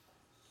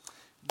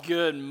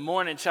Good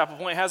morning, Chapel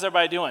Point. How's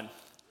everybody doing?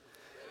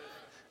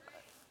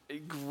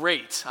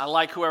 Great. I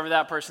like whoever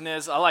that person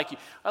is. I like you.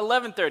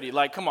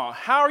 11:30, come on.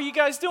 How are you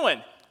guys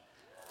doing?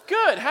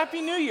 Good.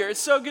 Happy New Year.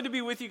 It's so good to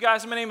be with you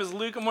guys. My name is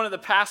Luke. I'm one of the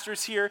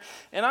pastors here,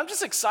 and I'm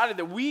just excited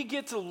that we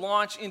get to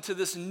launch into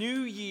this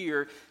new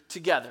year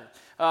together.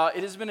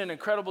 It has been an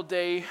incredible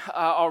day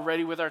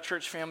already with our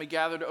church family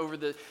gathered over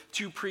the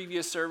two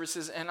previous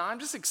services, and I'm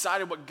just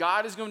excited what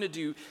God is going to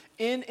do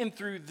in and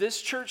through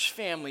this church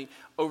family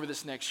over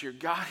this next year.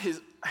 God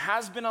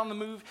has been on the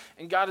move,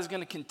 and God is going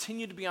to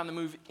continue to be on the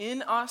move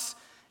in us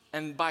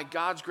and by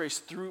God's grace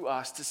through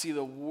us to see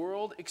the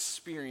world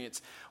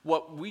experience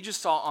what we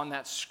just saw on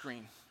that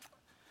screen,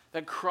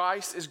 that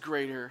Christ is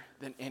greater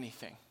than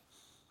anything.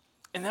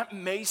 And that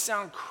may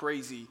sound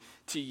crazy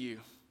to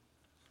you,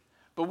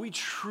 but we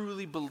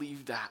truly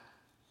believe that.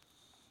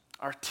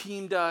 Our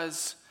team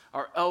does,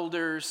 our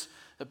elders,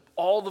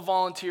 all the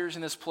volunteers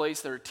in this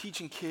place that are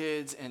teaching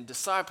kids and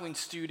discipling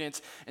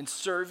students and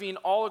serving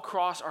all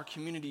across our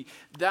community.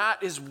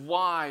 That is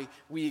why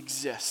we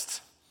exist,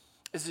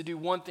 is to do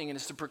one thing, and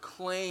it's to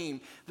proclaim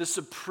the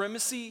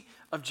supremacy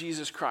of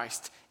Jesus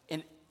Christ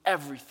in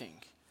everything.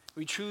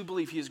 We truly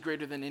believe he is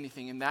greater than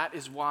anything, and that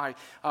is why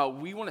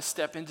we want to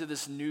step into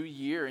this new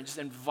year and just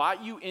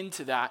invite you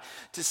into that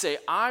to say,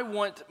 I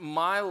want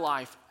my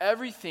life,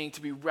 everything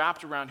to be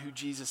wrapped around who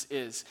Jesus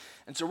is.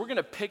 And so we're going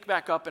to pick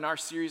back up in our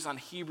series on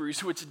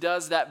Hebrews, which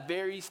does that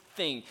very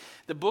thing.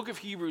 The book of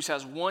Hebrews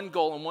has one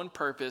goal and one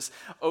purpose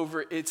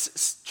over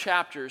its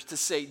chapters to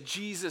say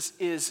Jesus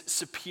is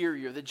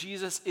superior, that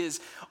Jesus is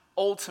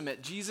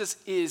ultimate, Jesus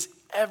is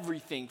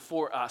everything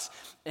for us.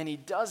 And he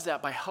does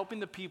that by helping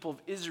the people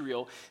of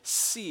Israel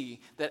see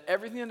that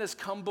everything that has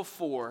come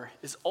before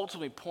is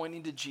ultimately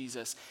pointing to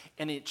Jesus.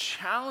 And it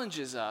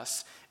challenges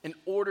us in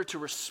order to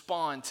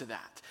respond to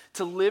that,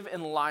 to live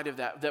in light of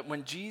that, that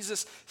when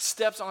Jesus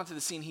steps onto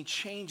the scene, he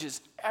changes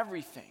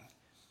everything.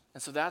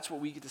 And so that's what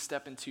we get to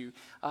step into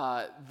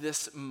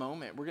this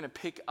moment. We're going to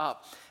pick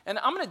up. And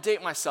I'm going to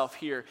date myself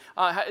here.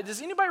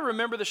 Does anybody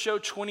remember the show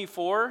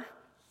 24?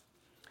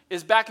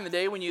 Is back in the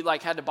day when you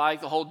had to buy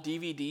the whole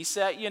DVD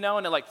set,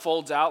 and it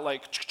folds out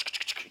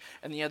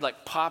and you had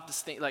pop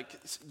this thing,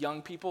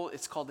 young people,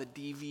 it's called a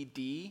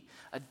DVD,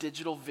 a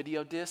digital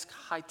video disc,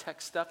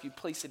 high-tech stuff. You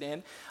place it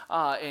in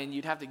and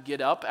you'd have to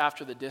get up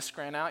after the disc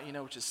ran out,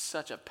 which is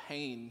such a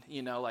pain,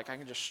 I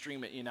can just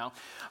stream it,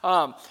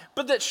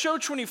 But that show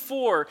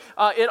 24,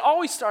 it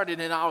always started,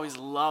 and I always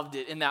loved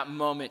it in that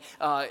moment.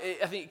 I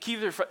think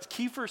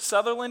Kiefer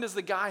Sutherland is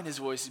the guy, and his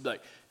voice would be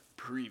like,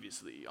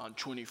 previously on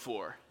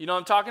 24. You know what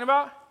I'm talking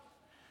about?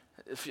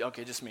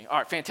 Okay, just me. All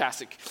right,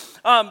 fantastic.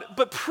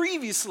 But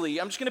previously,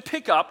 I'm just going to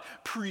pick up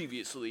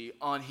previously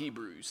on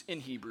Hebrews, in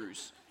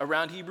Hebrews.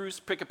 Around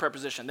Hebrews, pick a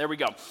preposition. There we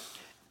go.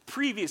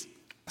 Previously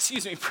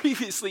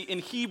in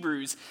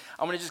Hebrews,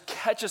 I'm going to just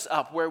catch us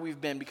up where we've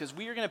been, because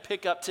we are going to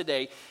pick up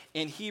today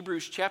in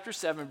Hebrews chapter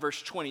 7,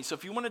 verse 20. So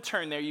if you want to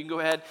turn there, you can go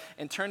ahead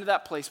and turn to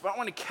that place. But I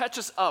want to catch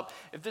us up.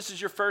 If this is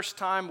your first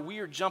time, we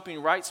are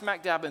jumping right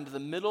smack dab into the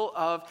middle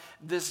of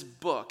this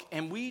book.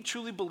 And we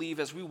truly believe,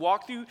 as we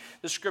walk through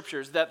the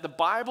scriptures, that the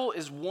Bible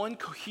is one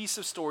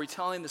cohesive story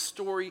telling the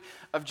story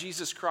of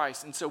Jesus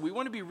Christ. And so we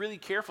want to be really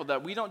careful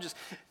that we don't just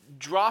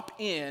drop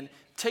in,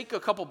 take a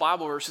couple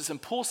Bible verses and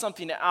pull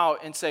something out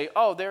and say,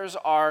 oh, there's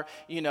our,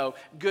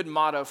 good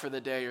motto for the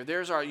day, or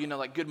there's our,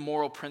 good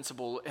moral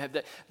principle.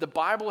 The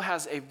Bible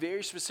has a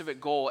very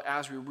specific goal.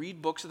 As we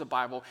read books of the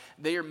Bible,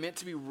 they are meant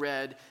to be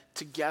read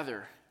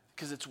together,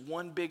 because it's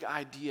one big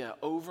idea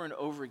over and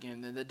over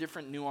again, and the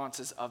different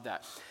nuances of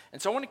that.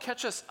 And so I want to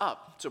catch us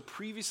up. So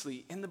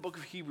previously in the book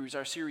of Hebrews,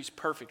 our series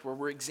Perfect, where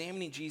we're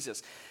examining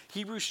Jesus,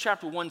 Hebrews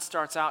chapter 1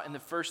 starts out in the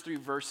first 3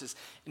 verses,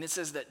 and it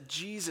says that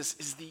Jesus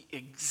is the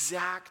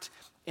exact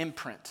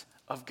imprint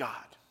of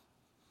God.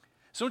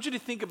 So I want you to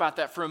think about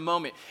that for a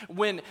moment.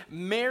 When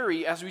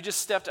Mary, as we just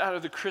stepped out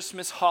of the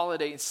Christmas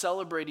holiday and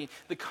celebrating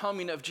the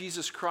coming of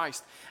Jesus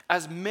Christ,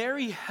 as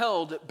Mary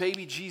held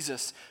baby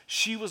Jesus,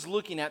 she was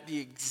looking at the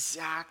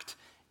exact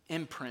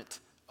imprint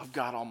of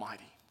God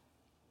Almighty.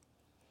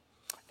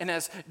 And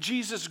as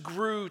Jesus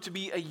grew to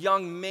be a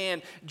young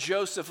man,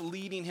 Joseph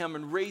leading him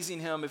and raising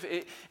him,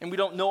 and we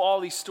don't know all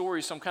these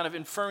stories, so I'm kind of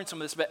inferring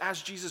some of this, but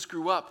as Jesus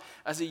grew up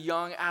as a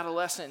young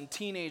adolescent and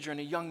teenager and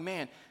a young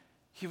man,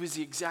 he was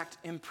the exact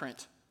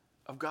imprint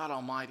of God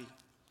Almighty.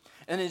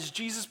 And as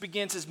Jesus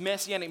begins his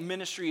messianic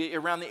ministry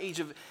around the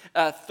age of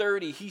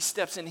 30, he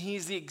steps in.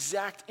 He's the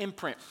exact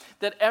imprint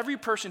that every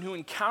person who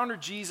encountered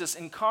Jesus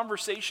in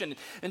conversation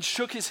and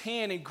shook his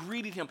hand and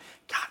greeted him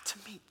got to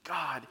meet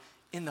God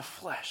in the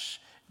flesh.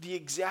 The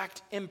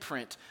exact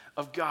imprint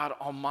of God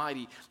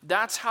Almighty.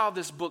 That's how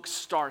this book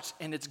starts,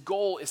 and its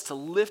goal is to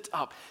lift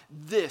up.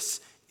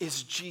 This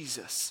is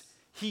Jesus.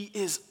 He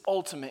is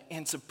ultimate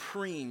and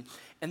supreme,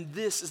 and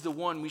this is the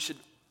one we should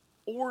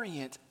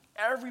orient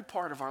every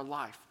part of our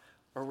life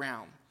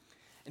around.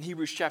 In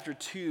Hebrews chapter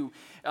 2,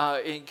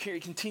 and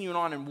continuing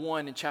on in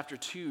 1 and chapter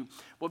 2,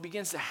 what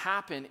begins to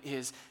happen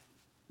is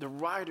the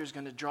writer is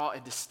going to draw a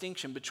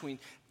distinction between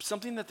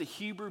something that the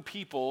Hebrew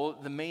people,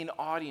 the main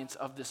audience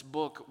of this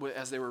book,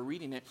 as they were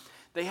reading it,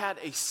 they had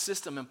a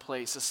system in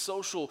place, a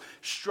social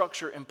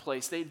structure in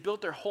place. They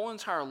built their whole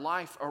entire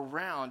life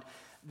around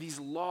these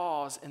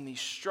laws and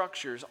these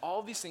structures,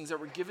 all these things that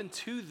were given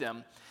to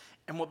them.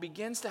 And what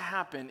begins to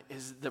happen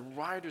is the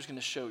writer is going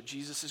to show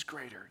Jesus is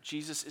greater.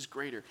 Jesus is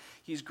greater.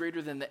 He's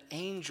greater than the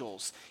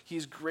angels.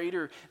 He's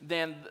greater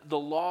than the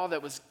law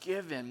that was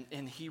given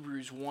in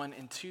Hebrews 1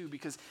 and 2,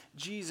 because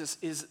Jesus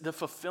is the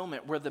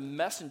fulfillment, where the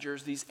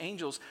messengers, these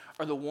angels,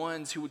 are the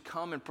ones who would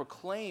come and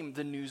proclaim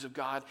the news of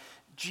God.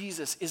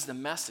 Jesus is the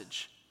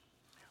message.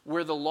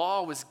 Where the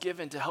law was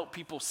given to help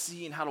people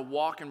see and how to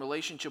walk in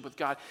relationship with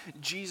God,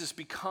 Jesus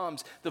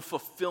becomes the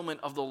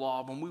fulfillment of the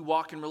law. When we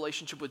walk in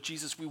relationship with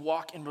Jesus, we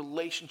walk in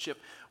relationship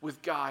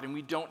with God, and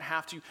we don't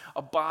have to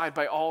abide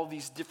by all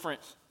these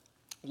different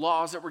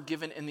laws that were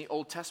given in the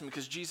Old Testament,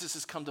 because Jesus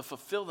has come to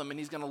fulfill them, and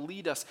he's going to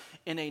lead us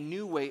in a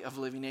new way of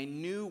living, a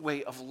new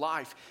way of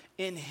life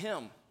in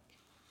him.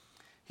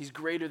 He's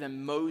greater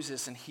than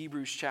Moses in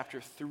Hebrews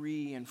chapter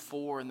 3 and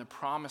 4 in the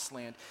Promised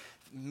Land.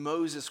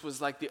 Moses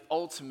was like the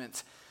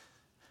ultimate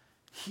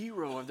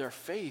hero of their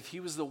faith. He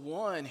was the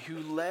one who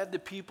led the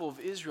people of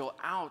Israel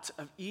out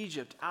of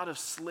Egypt, out of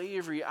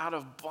slavery, out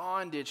of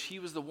bondage. He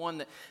was the one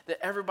that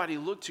everybody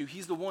looked to.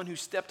 He's the one who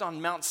stepped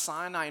on Mount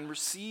Sinai and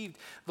received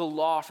the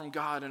law from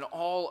God and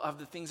all of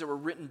the things that were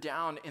written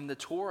down in the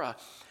Torah.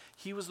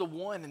 He was the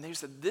one, and they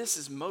said, this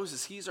is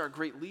Moses. He's our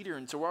great leader.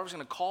 And so we're always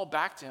going to call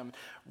back to him,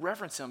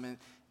 reference him. And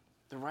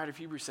the writer of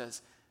Hebrews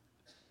says,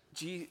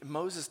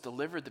 Moses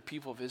delivered the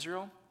people of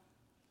Israel,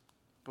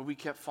 but we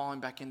kept falling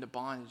back into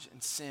bondage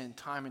and sin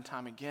time and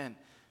time again.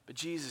 But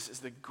Jesus is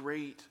the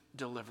great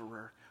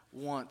deliverer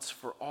once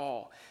for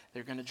all.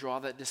 They're going to draw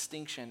that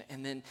distinction.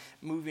 And then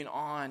moving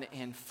on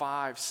in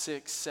 5,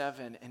 6,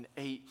 7, and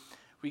 8,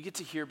 we get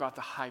to hear about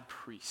the high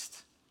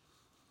priest.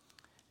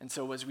 And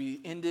so as we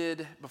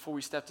ended, before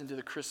we stepped into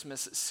the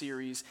Christmas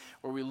series,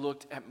 where we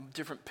looked at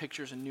different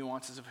pictures and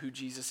nuances of who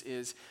Jesus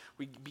is,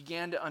 we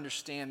began to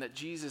understand that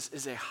Jesus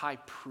is a high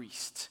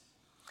priest.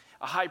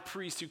 A high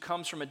priest who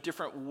comes from a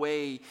different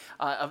way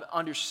of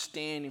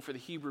understanding for the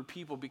Hebrew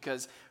people,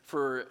 because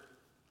for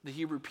the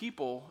Hebrew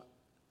people,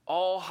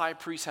 all high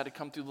priests had to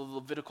come through the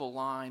Levitical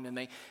line, and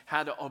they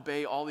had to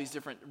obey all these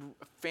different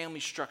family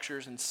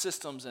structures and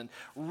systems and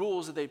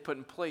rules that they put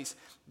in place.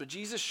 But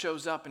Jesus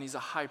shows up, and he's a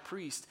high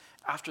priest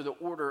after the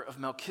order of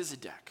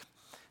Melchizedek.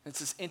 And it's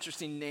this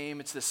interesting name.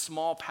 It's this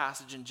small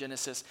passage in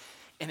Genesis,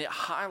 and it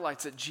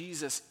highlights that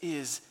Jesus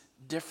is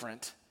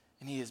different,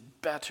 and he is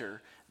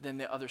better than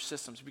the other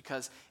systems,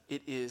 because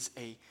it is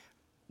a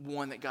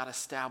one that got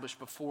established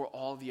before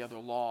all the other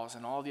laws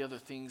and all the other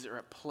things are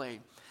at play.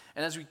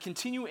 And as we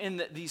continue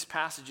in these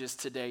passages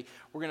today,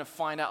 we're going to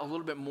find out a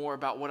little bit more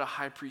about what a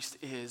high priest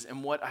is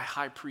and what a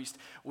high priest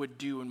would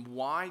do and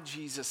why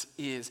Jesus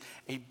is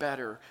a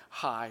better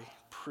high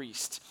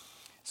priest.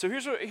 So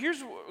here's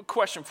a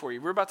question for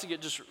you. We're going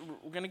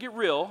to get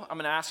real. I'm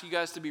going to ask you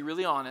guys to be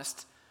really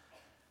honest.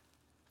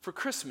 For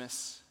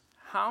Christmas,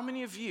 how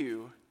many of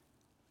you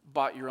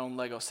bought your own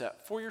Lego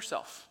set for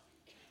yourself?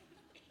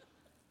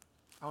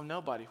 Oh,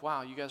 nobody.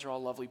 Wow, you guys are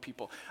all lovely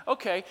people.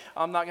 Okay,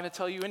 I'm not going to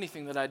tell you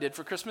anything that I did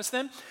for Christmas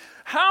then.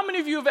 How many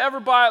of you how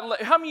many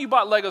of you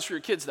bought Legos for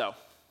your kids, though?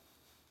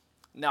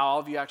 Now, all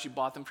of you actually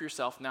bought them for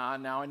yourself. Now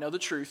I know the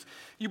truth.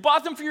 You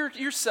bought them for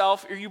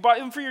yourself, or you bought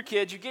them for your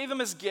kids. You gave them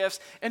as gifts.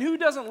 And who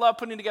doesn't love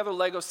putting together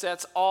Lego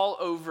sets all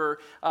over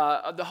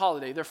the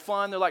holiday? They're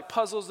fun. They're like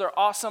puzzles. They're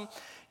awesome.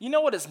 You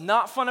know what is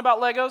not fun about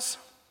Legos?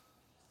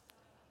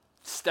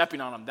 Stepping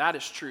on them. That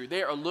is true.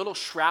 They are little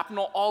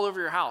shrapnel all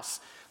over your house.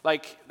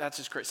 Like, that's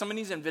just crazy. Someone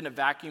needs to invent a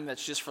vacuum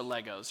that's just for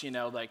Legos,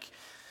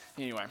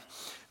 anyway,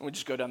 we'll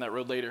just go down that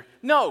road later.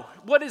 No,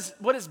 what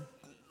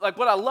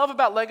I love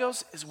about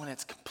Legos is when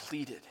it's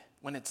completed,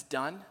 when it's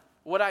done.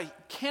 What I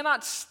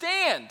cannot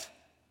stand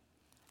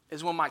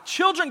is when my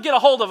children get a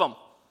hold of them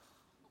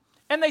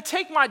and they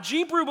take my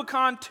Jeep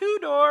Rubicon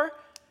 2-door,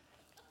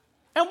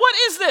 and what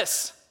is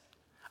this?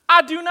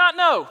 I do not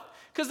know.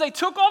 Because they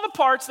took all the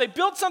parts, they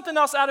built something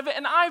else out of it,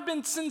 and I've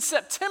been, since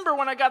September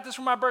when I got this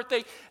for my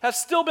birthday, have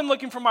still been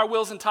looking for my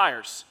wheels and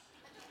tires.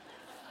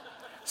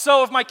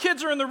 So if my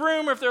kids are in the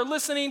room or if they're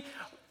listening,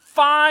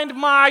 find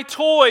my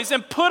toys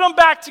and put them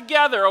back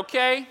together,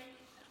 okay?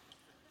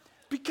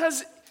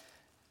 Because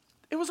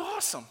it was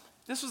awesome.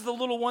 This was the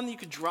little one that you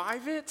could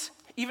drive it,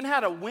 even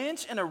had a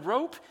winch and a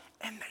rope,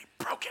 and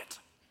they broke it.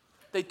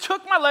 They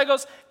took my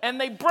Legos and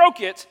they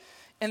broke it,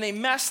 and they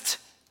messed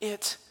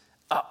it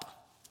up.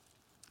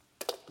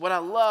 What I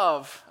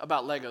love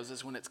about Legos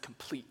is when it's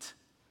complete.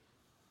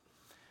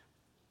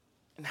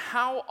 And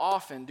how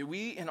often do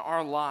we in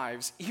our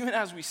lives, even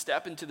as we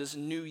step into this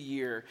new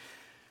year,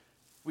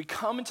 we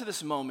come into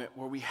this moment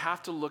where we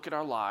have to look at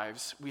our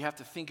lives, we have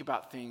to think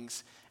about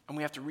things, and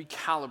we have to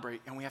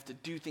recalibrate, and we have to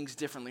do things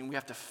differently, and we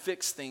have to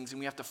fix things, and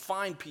we have to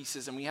find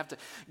pieces, and we have to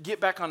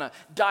get back on a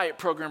diet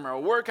program or a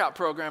workout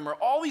program or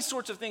all these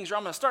sorts of things, or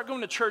I'm going to start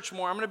going to church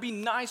more, I'm going to be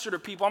nicer to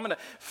people, I'm going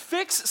to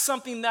fix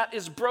something that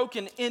is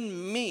broken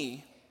in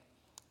me.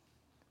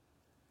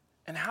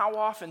 And how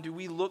often do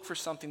we look for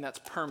something that's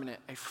permanent,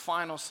 a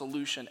final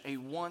solution, a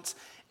once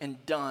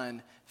and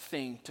done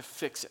thing to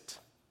fix it?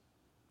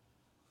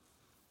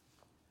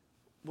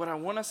 What I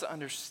want us to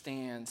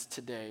understand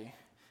today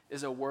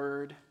is a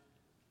word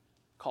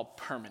called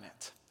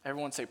permanent.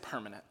 Everyone say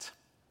permanent.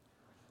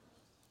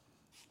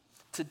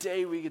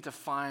 Today we get to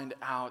find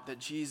out that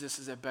Jesus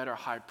is a better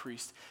high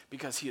priest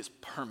because he is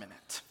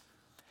permanent.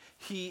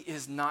 He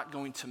is not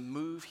going to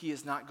move. He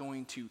is not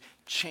going to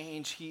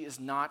change. He is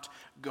not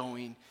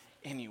going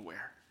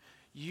anywhere.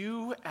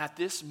 You at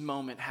this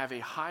moment have a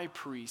high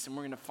priest, and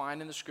we're going to find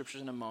in the scriptures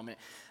in a moment,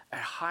 a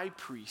high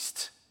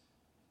priest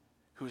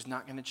who is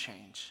not going to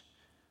change.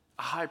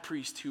 A high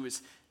priest who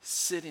is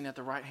sitting at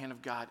the right hand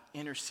of God,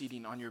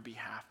 interceding on your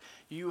behalf.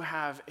 You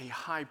have a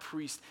high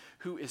priest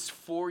who is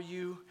for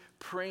you,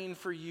 praying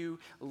for you,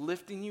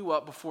 lifting you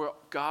up before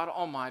God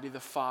Almighty,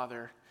 the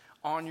Father,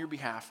 on your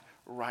behalf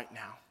right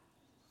now.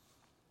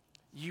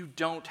 You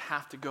don't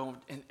have to go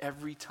and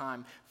every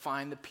time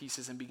find the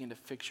pieces and begin to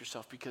fix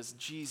yourself, because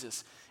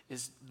Jesus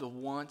is the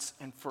once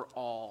and for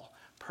all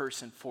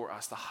person for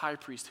us, the high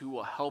priest who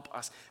will help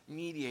us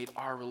mediate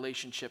our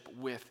relationship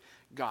with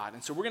God.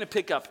 And so we're going to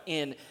pick up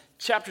in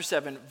chapter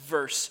 7,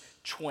 verse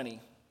 20.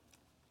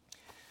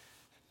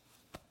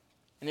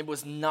 And it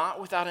was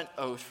not without an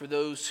oath, for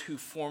those who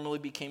formerly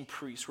became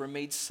priests were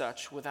made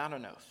such without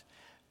an oath.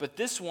 But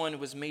this one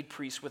was made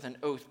priest with an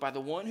oath by the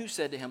one who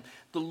said to him,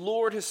 "The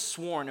Lord has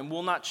sworn and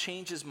will not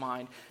change his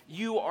mind.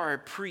 You are a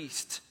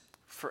priest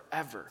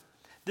forever."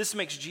 This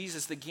makes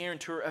Jesus the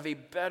guarantor of a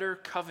better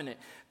covenant.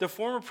 The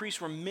former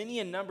priests were many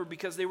in number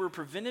because they were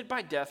prevented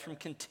by death from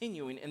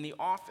continuing in the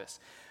office.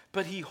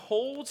 But he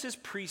holds his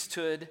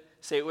priesthood,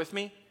 say it with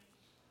me,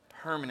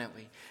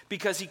 permanently,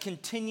 because he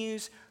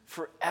continues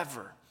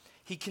forever.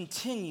 He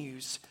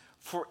continues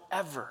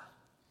forever.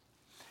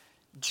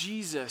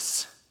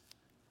 Jesus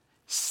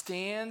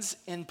stands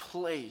in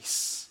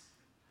place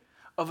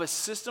of a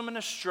system and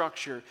a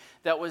structure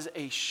that was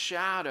a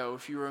shadow,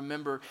 if you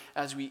remember,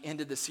 as we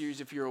ended the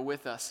series, if you were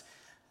with us,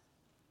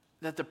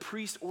 that the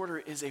priest order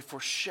is a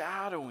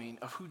foreshadowing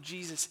of who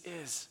Jesus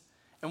is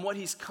and what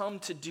he's come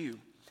to do.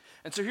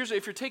 And so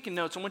if you're taking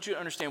notes, I want you to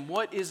understand,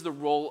 what is the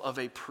role of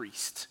a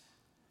priest?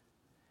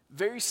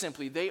 Very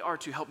simply, they are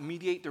to help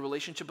mediate the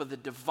relationship of the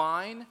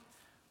divine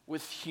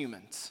with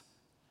humans.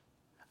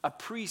 A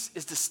priest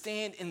is to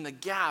stand in the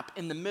gap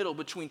in the middle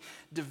between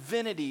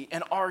divinity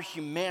and our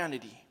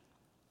humanity.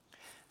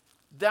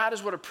 That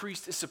is what a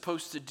priest is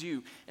supposed to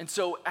do. And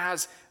so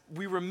as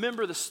we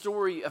remember the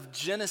story of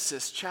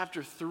Genesis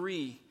chapter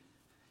 3,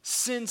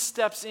 sin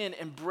steps in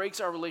and breaks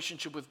our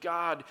relationship with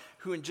God,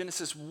 who in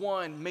Genesis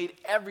 1 made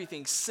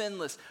everything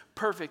sinless,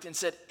 perfect, and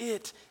said,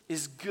 "It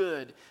is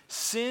good."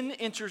 Sin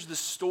enters the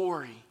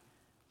story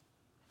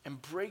and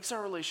breaks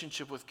our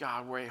relationship with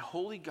God, where a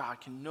holy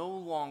God can no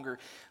longer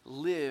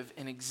live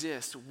and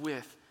exist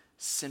with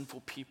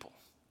sinful people.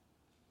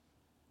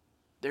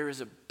 There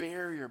is a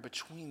barrier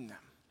between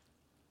them.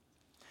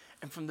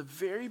 And from the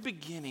very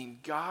beginning,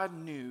 God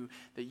knew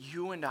that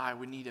you and I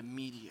would need a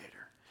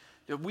mediator,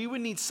 that we would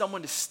need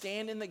someone to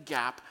stand in the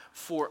gap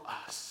for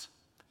us.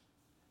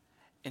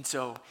 And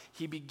so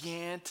he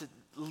began to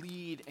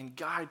lead and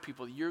guide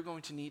people. You're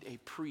going to need a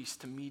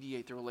priest to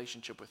mediate the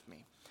relationship with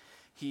me.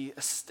 He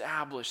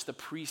established the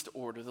priest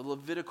order, the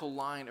Levitical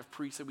line of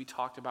priests that we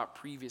talked about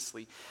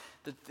previously,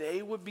 that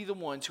they would be the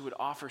ones who would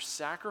offer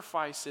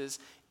sacrifices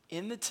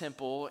in the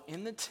temple,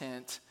 in the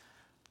tent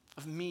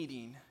of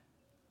meeting,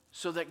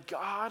 so that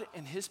God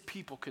and his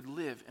people could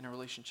live in a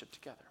relationship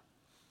together.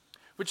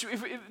 Which,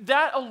 if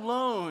that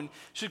alone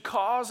should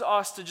cause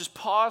us to just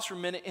pause for a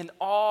minute in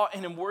awe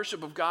and in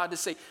worship of God, to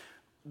say,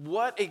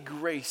 what a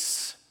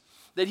grace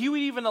that he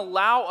would even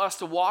allow us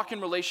to walk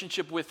in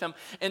relationship with him,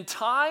 and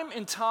time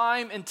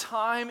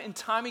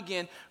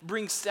again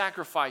bring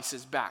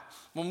sacrifices back.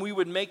 When we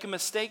would make a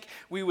mistake,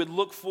 we would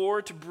look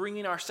forward to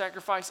bringing our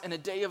sacrifice in a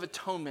day of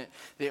atonement.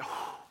 That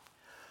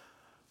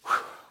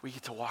we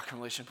get to walk in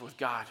relationship with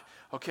God.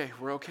 Okay,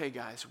 we're okay,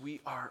 guys.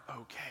 We are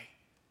okay.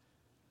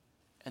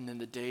 And then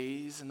the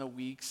days and the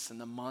weeks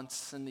and the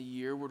months and the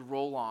year would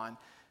roll on,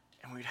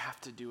 and we'd have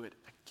to do it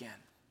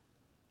again.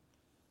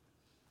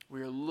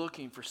 We are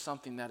looking for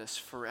something that is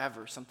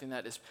forever, something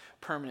that is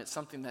permanent,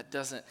 something that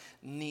doesn't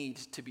need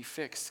to be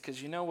fixed.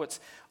 Because you know what's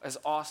as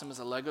awesome as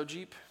a Lego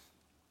Jeep?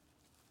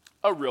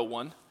 A real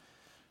one.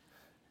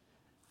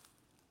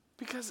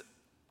 Because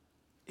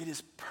it is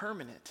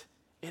permanent.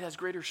 It has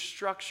greater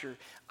structure.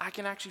 I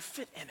can actually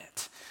fit in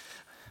it.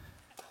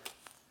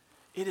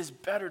 It is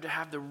better to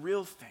have the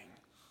real thing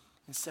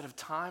instead of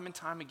time and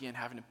time again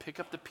having to pick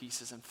up the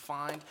pieces and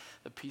find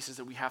the pieces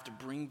that we have to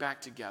bring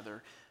back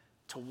together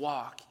to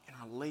walk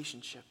in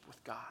relationship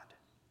with God.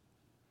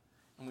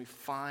 And we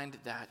find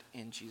that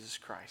in Jesus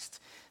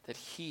Christ, that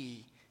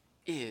he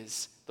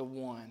is the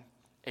one,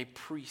 a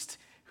priest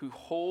who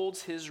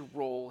holds his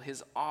role,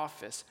 his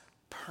office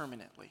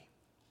permanently.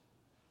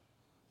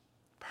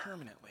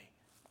 Permanently.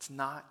 It's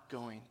not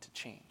going to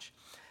change.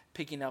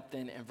 Picking up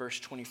then in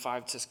verse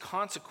 25, it says,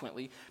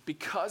 consequently,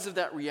 because of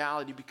that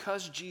reality,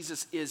 because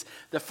Jesus is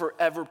the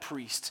forever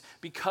priest,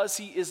 because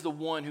he is the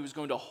one who is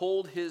going to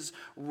hold his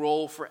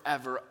role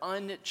forever,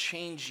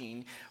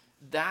 unchanging,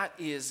 that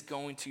is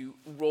going to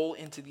roll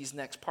into these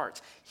next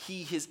parts.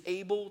 He is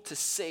able to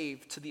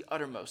save to the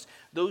uttermost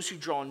those who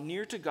draw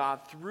near to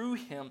God through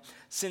him,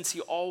 since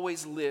he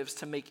always lives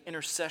to make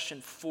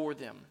intercession for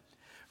them.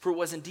 For it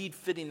was indeed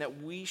fitting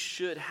that we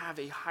should have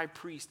a high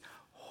priest,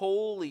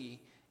 holy,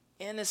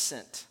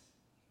 innocent,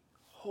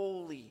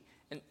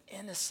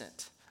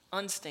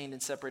 unstained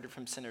and separated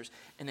from sinners,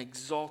 and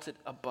exalted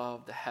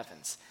above the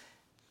heavens.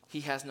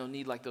 He has no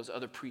need, like those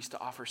other priests, to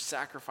offer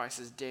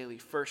sacrifices daily,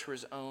 first for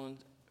his own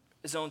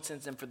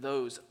sins and for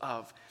those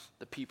of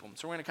the people.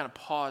 So we're going to kind of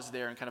pause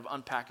there and kind of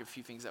unpack a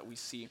few things that we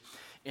see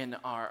in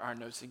our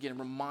notes. Again,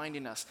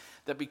 reminding us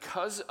that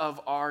because of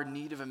our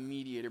need of a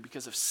mediator,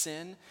 because of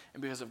sin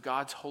and because of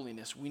God's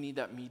holiness, we need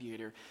that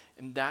mediator.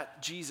 And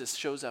that Jesus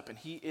shows up, and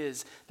he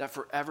is that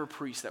forever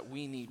priest that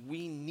we need.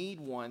 We need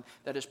one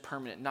that is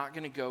permanent, not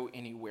going to go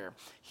anywhere.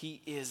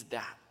 He is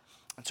that.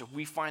 And so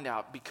we find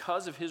out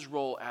because of his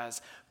role as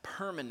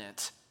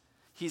permanent,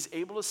 he's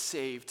able to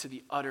save to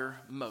the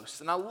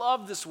uttermost. And I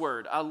love this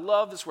word.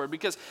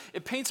 Because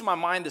it paints in my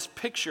mind this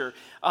picture.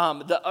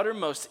 The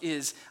uttermost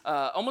is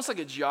almost like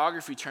a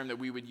geography term that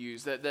we would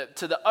use. That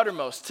to the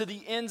uttermost, to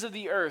the ends of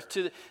the earth,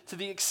 to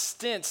the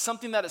extent,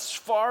 something that is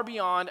far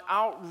beyond,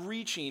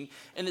 outreaching.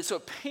 And so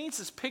it paints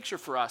this picture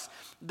for us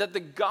that the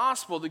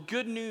gospel, the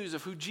good news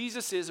of who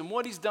Jesus is and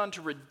what he's done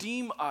to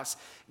redeem us,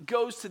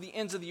 goes to the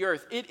ends of the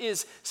earth. It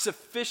is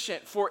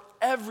sufficient for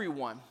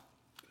everyone.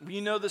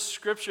 You know the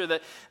scripture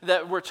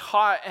that we're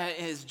taught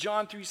is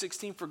John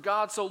 3:16, for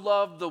God so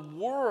loved the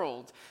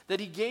world that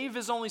he gave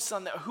his only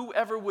son, that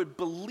whoever would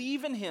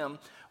believe in him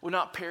would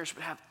not perish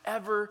but have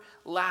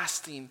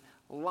everlasting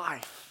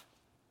life.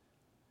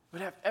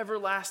 Would have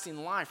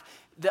everlasting life.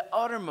 The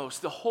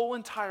uttermost, the whole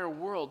entire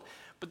world.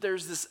 But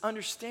there's this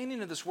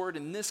understanding of this word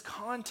in this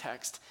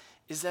context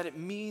is that it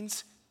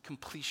means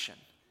completion.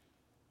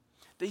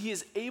 That he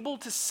is able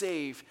to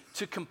save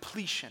to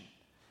completion.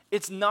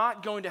 It's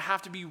not going to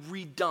have to be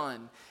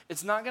redone.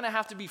 It's not going to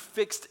have to be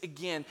fixed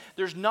again.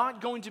 There's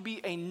not going to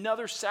be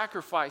another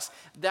sacrifice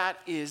that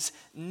is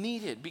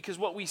needed. Because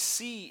what we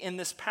see in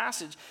this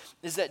passage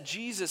is that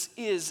Jesus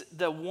is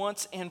the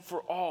once and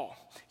for all.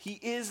 He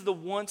is the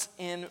once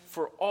and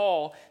for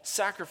all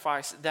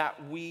sacrifice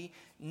that we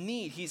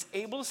need. He's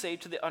able to save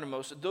to the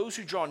uttermost those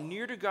who draw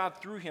near to God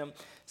through him,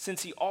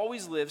 since he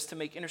always lives to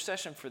make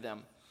intercession for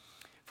them.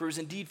 For it is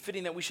indeed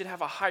fitting that we should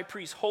have a high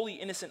priest, holy,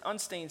 innocent,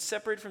 unstained,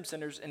 separated from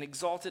sinners, and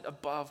exalted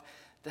above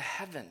the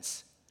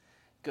heavens.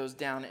 It goes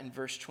down in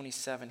verse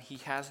 27. He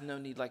has no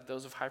need, like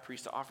those of high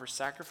priests, to offer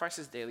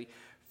sacrifices daily,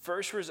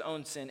 first for his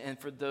own sin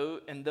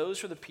and those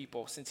for the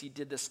people, since he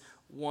did this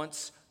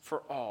once for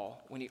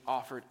all when he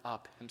offered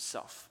up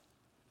himself.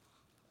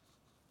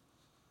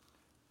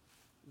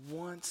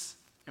 Once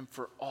and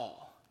for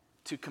all,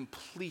 to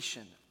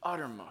completion,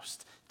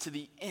 uttermost, to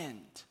the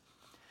end.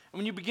 And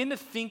when you begin to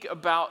think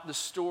about the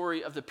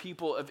story of the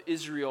people of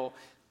Israel,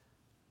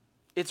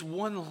 it's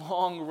one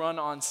long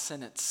run-on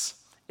sentence.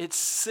 It's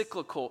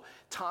cyclical.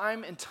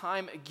 Time and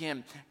time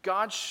again,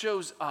 God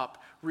shows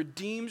up,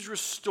 redeems,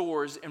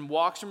 restores, and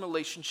walks in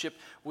relationship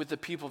with the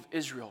people of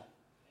Israel.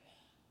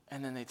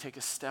 And then they take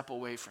a step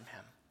away from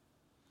him.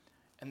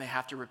 And they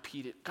have to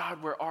repeat it.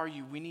 God, where are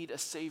you? We need a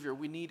savior.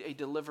 We need a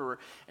deliverer.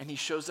 And he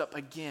shows up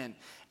again.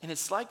 And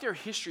it's like their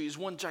history is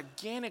one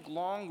gigantic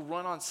long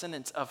run-on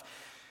sentence of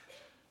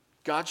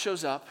God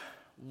shows up,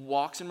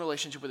 walks in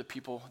relationship with the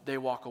people, they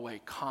walk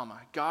away,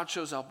 comma. God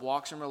shows up,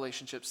 walks in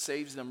relationship,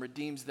 saves them,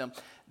 redeems them,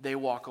 they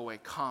walk away,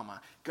 comma.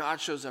 God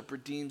shows up,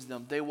 redeems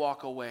them, they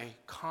walk away,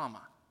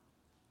 comma.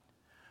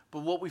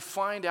 But what we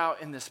find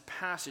out in this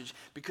passage,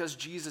 because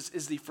Jesus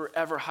is the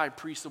forever high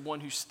priest, the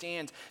one who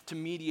stands to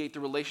mediate the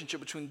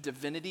relationship between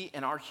divinity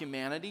and our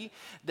humanity,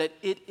 that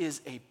it is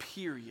a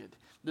period.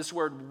 This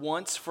word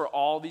once for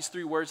all, these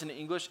three words in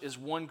English, is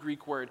one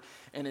Greek word,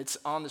 and it's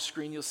on the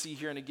screen. You'll see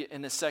here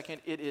in a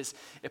second. It is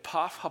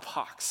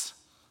epaphapax,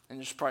 and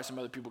there's probably some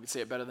other people who could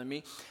say it better than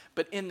me,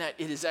 but in that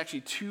it is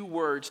actually two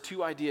words,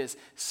 two ideas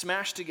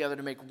smashed together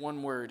to make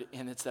one word,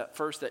 and it's that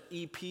first, that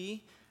EP,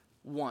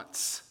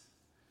 once,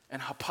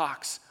 and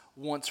hapax,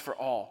 once for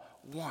all,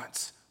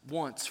 once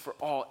for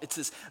all. It's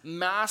this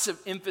massive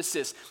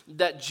emphasis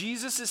that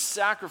Jesus'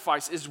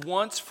 sacrifice is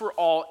once for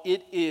all.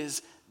 It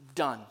is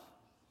done.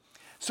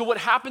 So what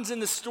happens in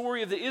the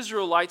story of the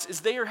Israelites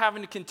is they are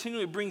having to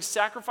continually bring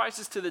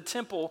sacrifices to the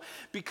temple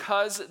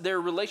because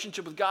their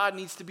relationship with God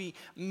needs to be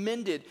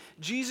mended.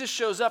 Jesus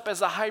shows up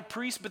as a high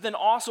priest, but then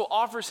also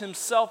offers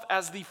himself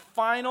as the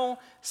final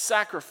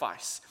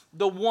sacrifice,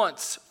 the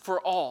once for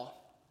all.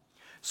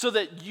 So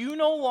that you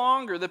no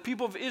longer, the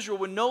people of Israel,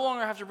 would no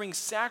longer have to bring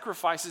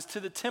sacrifices to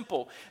the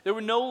temple. There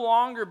would no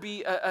longer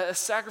be a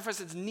sacrifice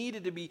that's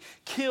needed to be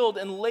killed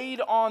and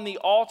laid on the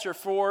altar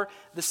for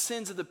the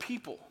sins of the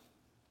people.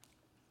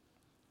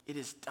 It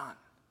is done.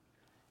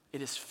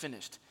 It is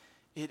finished.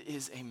 It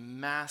is a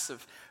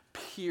massive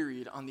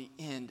period on the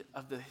end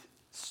of the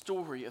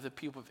story of the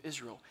people of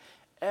Israel.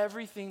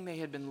 Everything they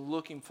had been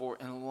looking for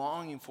and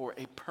longing for,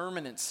 a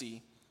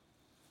permanency,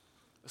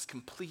 was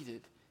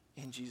completed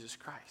in Jesus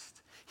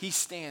Christ. He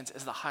stands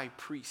as the high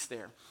priest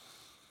there.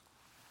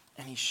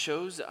 And he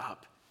shows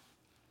up,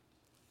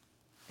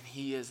 and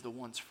he is the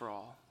once for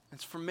all.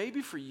 And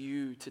maybe for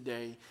you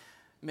today,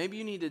 maybe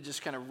you need to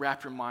just kind of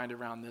wrap your mind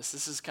around this.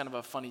 This is kind of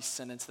a funny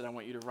sentence that I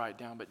want you to write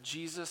down, but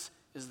Jesus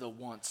is the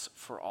once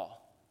for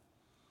all.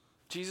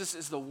 Jesus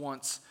is the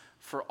once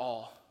for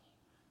all.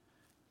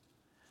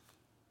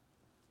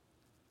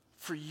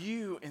 For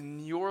you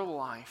in your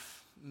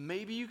life,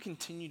 maybe you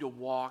continue to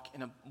walk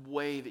in a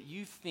way that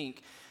you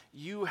think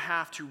you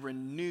have to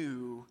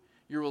renew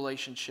your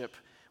relationship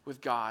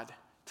with God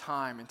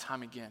time and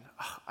time again.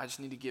 Oh, I just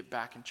need to get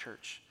back in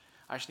church.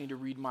 I just need to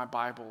read my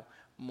Bible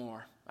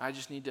more. I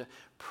just need to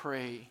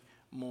pray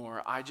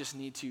more. I just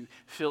need to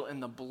fill in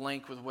the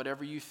blank with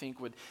whatever you think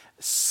would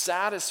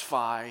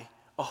satisfy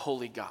a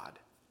holy God.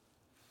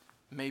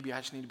 Maybe I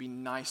just need to be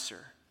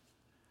nicer.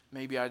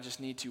 Maybe I just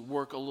need to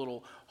work a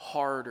little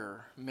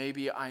harder.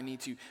 Maybe I need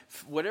to,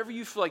 whatever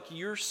you feel like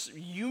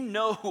you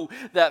know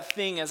that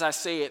thing as I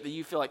say it, that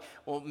you feel like,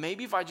 well,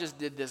 maybe if I just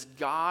did this,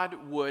 God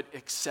would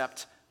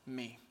accept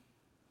me.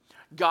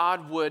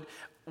 God would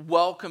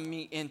welcome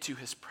me into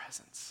his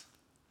presence.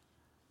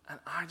 And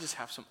I just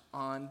have some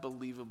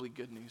unbelievably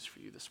good news for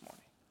you this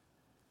morning.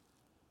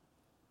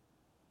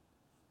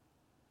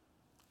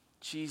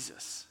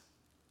 Jesus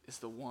is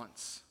the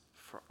once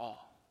for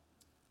all.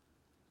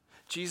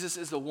 Jesus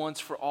is the once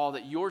for all,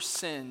 that your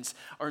sins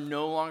are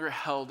no longer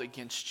held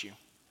against you.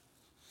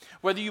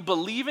 Whether you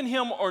believe in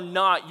him or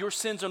not, your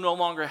sins are no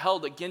longer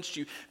held against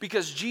you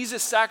because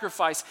Jesus'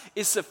 sacrifice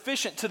is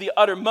sufficient to the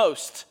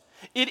uttermost.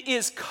 It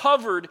is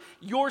covered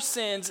your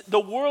sins, the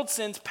world's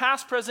sins,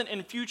 past, present,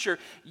 and future.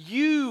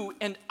 You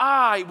and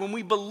I, when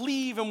we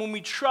believe and when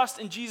we trust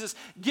in Jesus,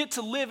 get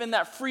to live in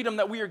that freedom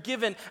that we are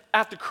given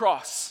at the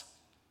cross.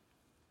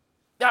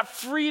 That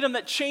freedom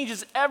that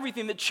changes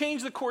everything, that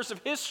changed the course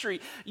of history.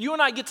 You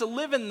and I get to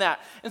live in that.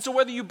 And so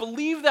whether you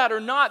believe that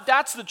or not,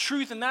 that's the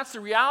truth and that's the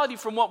reality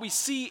from what we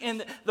see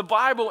in the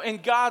Bible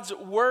and God's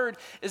word,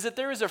 is that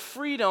there is a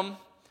freedom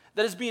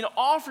that is being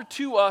offered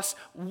to us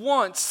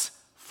once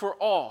for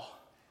all.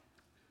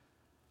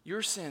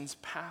 Your sins,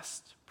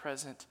 past,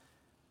 present,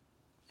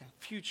 and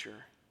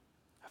future,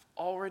 have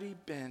already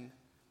been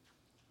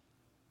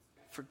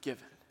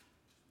forgiven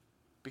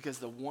because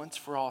the once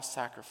for all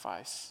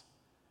sacrifice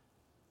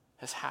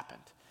has happened.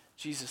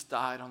 Jesus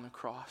died on the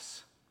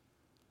cross,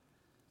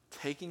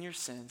 taking your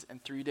sins,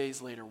 and 3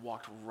 days later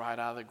walked right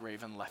out of the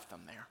grave and left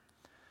them there.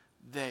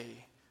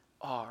 They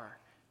are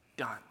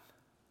done.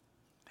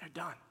 They're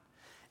done.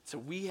 So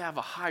we have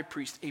a high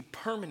priest, a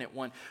permanent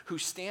one, who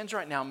stands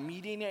right now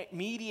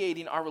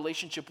mediating our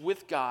relationship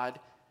with God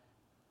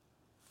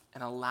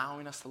and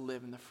allowing us to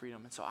live in the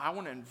freedom. And so I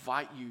want to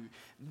invite you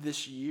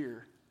this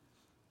year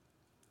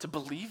to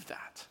believe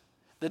that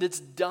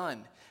it's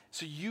done,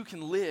 so you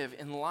can live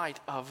in light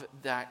of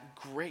that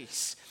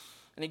grace.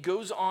 And it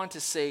goes on to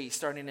say,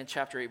 starting in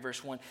chapter 8,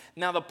 verse 1,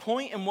 now the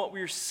point in what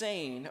we're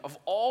saying of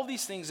all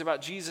these things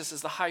about Jesus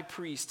as the high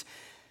priest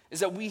is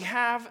that we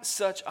have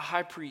such a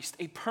high priest,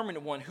 a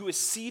permanent one, who is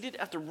seated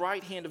at the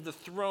right hand of the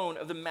throne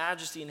of the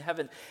majesty in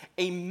heaven,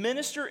 a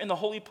minister in the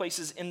holy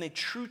places in the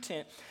true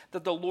tent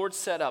that the Lord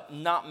set up,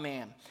 not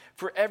man.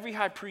 For every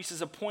high priest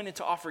is appointed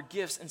to offer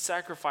gifts and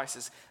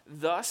sacrifices.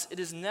 Thus, it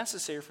is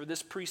necessary for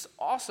this priest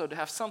also to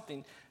have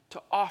something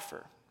to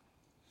offer.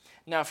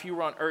 Now, if he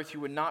were on earth, he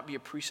would not be a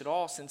priest at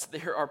all, since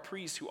there are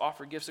priests who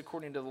offer gifts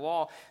according to the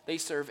law. They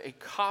serve a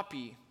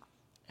copy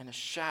and a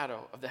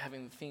shadow of the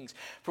heavenly things.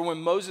 For when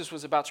Moses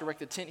was about to erect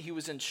the tent, he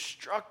was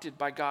instructed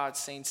by God,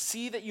 saying,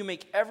 see that you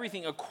make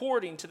everything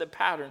according to the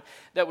pattern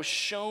that was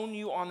shown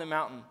you on the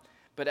mountain.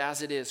 But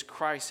as it is,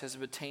 Christ has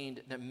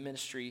obtained the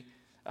ministry.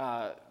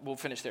 We'll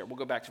finish there. We'll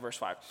go back to verse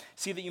 5.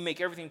 See that you make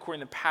everything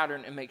according to the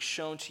pattern and make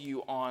shown to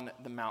you on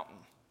the mountain.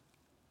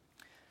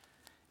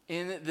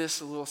 In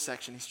this little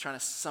section, he's trying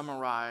to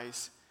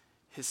summarize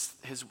his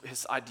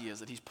ideas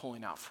that he's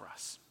pulling out for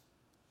us.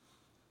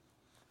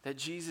 That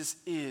Jesus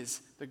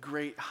is the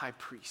great high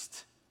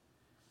priest.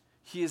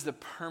 He is the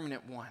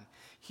permanent one.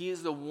 He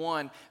is the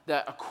one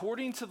that,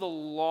 according to the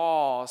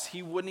laws,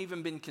 he wouldn't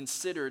even been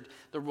considered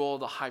the role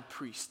of the high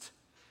priest.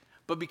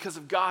 But because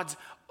of God's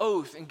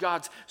oath and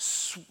God's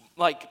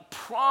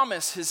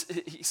promise,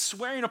 he's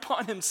swearing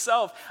upon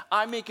himself,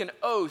 I make an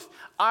oath,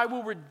 I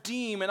will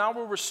redeem and I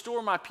will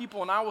restore my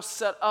people and I will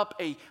set up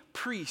a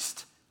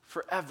priest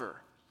forever.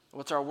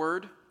 What's our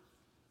word?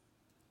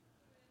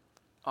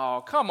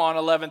 Oh, come on,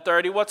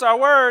 11:30. What's our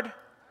word?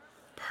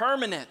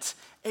 Permanent.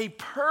 A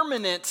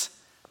permanent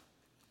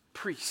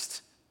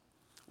priest.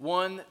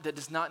 One that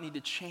does not need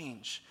to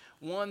change.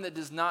 One that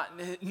does not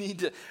need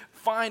to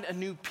find a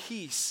new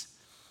peace.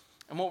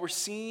 And what we're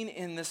seeing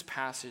in this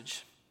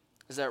passage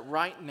is that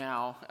right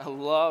now, I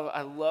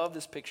love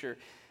this picture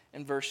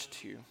in verse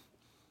 2.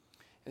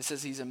 It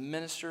says he's a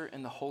minister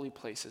in the holy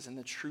places, in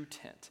the true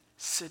tent,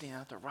 sitting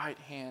at the right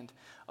hand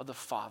of the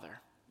Father.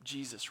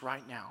 Jesus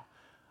right now,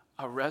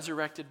 a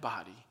resurrected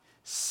body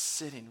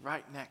sitting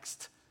right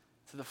next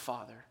to the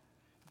Father,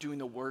 doing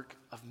the work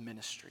of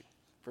ministry.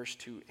 Verse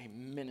 2, a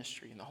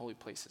ministry in the holy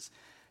places.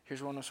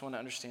 Here's what I just want to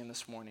understand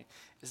this morning,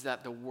 is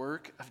that the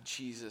work of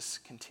Jesus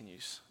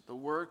continues. The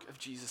work of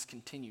Jesus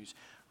continues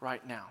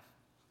right now.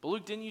 But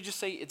Luke, didn't you just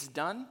say it's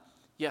done?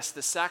 Yes,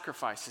 the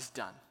sacrifice is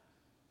done.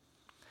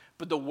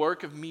 But the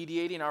work of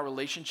mediating our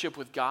relationship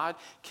with God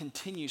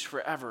continues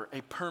forever,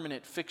 a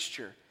permanent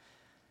fixture.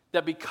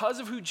 That because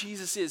of who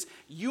Jesus is,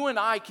 you and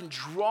I can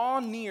draw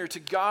near to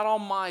God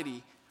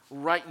Almighty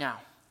right now.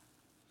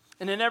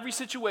 And in every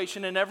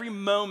situation, in every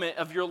moment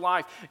of your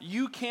life,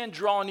 you can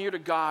draw near to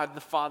God the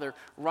Father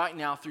right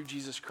now through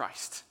Jesus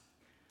Christ.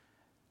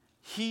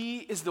 He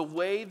is the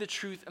way, the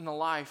truth, and the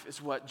life,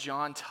 is what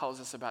John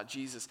tells us about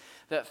Jesus.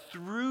 That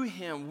through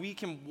him, we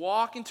can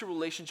walk into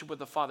relationship with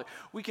the Father.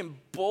 We can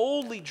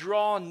boldly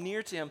draw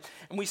near to him.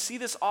 And we see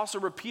this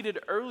also repeated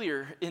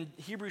earlier in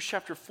Hebrews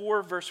chapter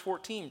 4, verse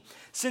 14.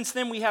 Since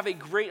then, we have a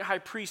great high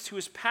priest who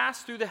has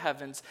passed through the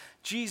heavens,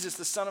 Jesus,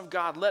 the Son of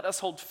God. Let us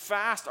hold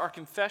fast our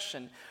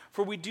confession.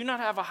 For we do not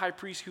have a high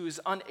priest who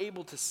is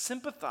unable to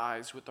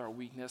sympathize with our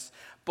weakness,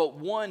 but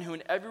one who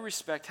in every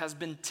respect has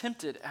been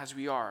tempted as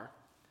we are,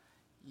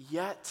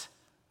 yet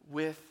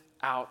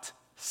without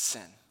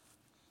sin.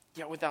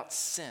 Yet without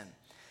sin.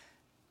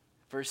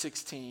 Verse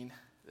 16,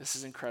 this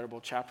is incredible,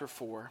 chapter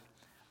 4.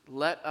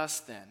 Let us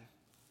then,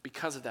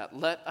 because of that,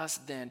 let us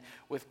then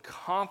with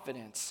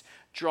confidence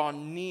draw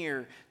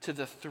near to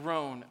the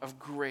throne of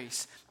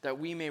grace, that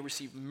we may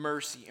receive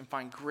mercy and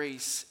find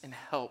grace and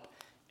help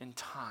in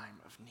time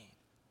of need.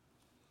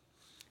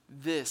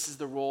 This is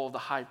the role of the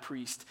high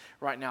priest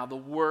right now, the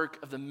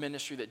work of the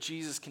ministry that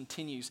Jesus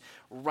continues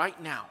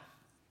right now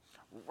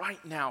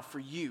for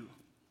you,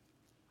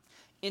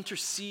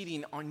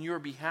 interceding on your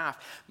behalf,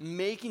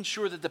 making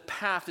sure that the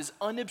path is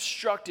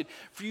unobstructed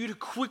for you to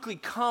quickly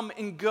come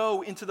and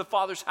go into the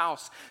Father's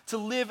house, to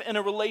live in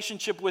a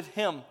relationship with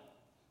him.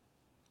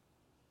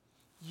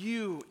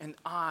 You and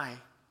I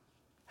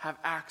have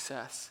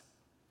access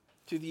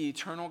to the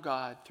eternal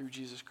God through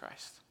Jesus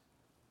Christ.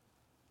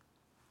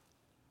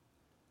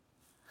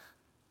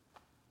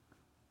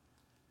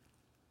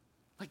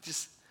 Like,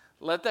 just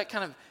let that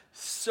kind of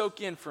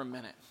soak in for a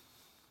minute.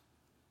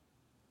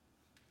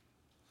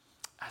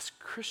 As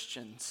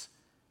Christians,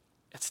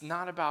 it's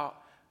not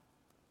about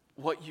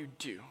what you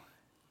do.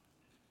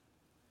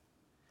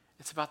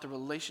 It's about the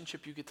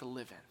relationship you get to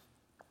live in.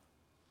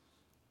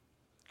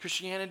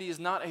 Christianity is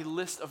not a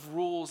list of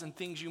rules and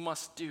things you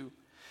must do.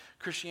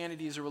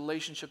 Christianity is a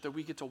relationship that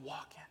we get to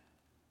walk in,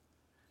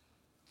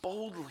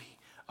 boldly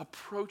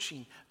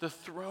approaching the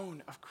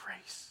throne of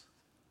grace.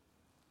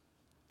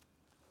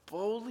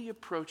 Boldly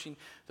approaching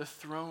the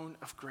throne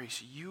of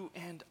grace. You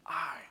and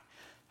I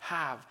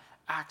have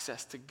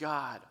access to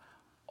God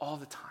all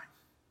the time.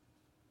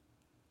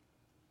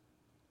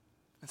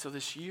 And so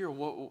this year,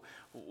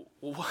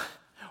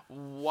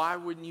 why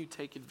wouldn't you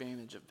take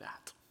advantage of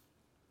that?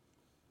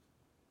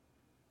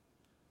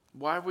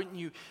 Why wouldn't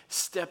you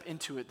step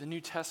into it? The New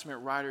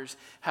Testament writers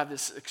have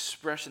this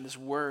expression, this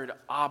word,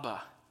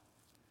 Abba,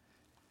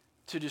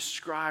 to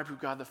describe who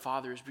God the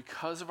Father is.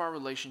 Because of our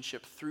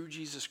relationship through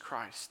Jesus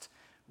Christ,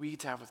 we get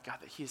to have with God,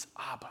 that he is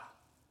Abba,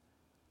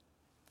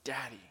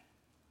 Daddy.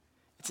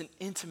 It's an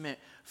intimate,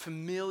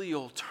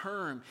 familial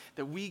term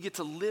that we get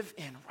to live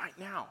in right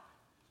now.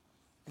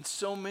 And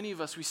so many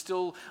of us, we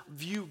still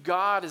view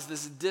God as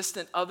this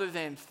distant, other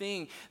than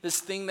thing,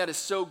 this thing that is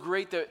so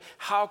great that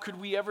how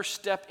could we ever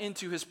step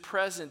into his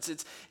presence?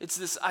 It's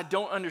this, I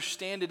don't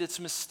understand it, it's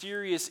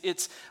mysterious,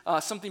 it's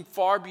something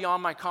far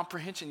beyond my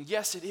comprehension.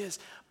 Yes, it is,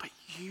 but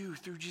you,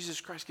 through Jesus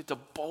Christ, get to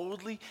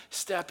boldly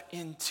step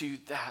into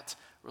that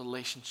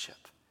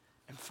relationship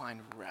and find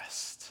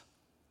rest,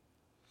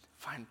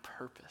 find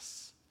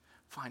purpose,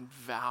 find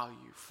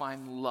value,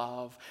 find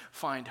love,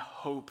 find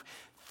hope.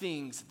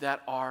 Things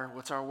that are,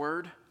 what's our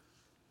word?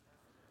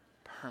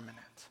 Permanent.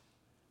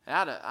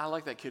 I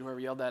like that kid, whoever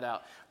yelled that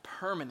out.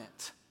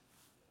 Permanent.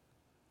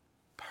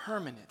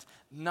 Permanent.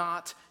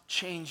 Not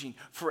changing.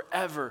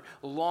 Forever.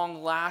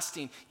 Long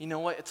lasting. You know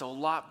what? It's a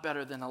lot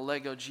better than a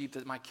Lego Jeep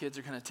that my kids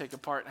are going to take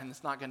apart and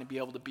it's not going to be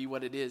able to be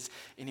what it is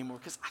anymore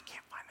because I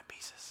can't find the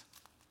pieces.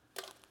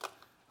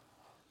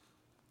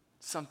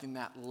 Something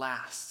that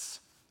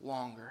lasts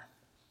longer.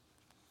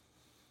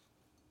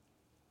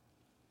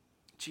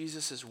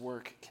 Jesus'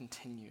 work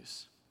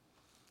continues.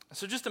 And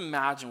so just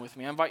imagine with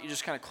me, I invite you to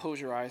just kind of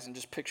close your eyes and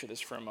just picture this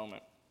for a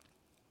moment.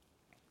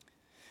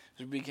 As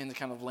we begin to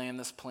kind of land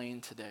this plane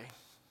today.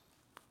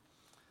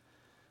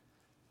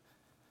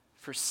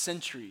 For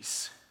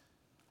centuries,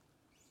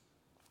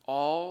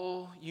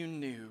 all you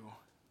knew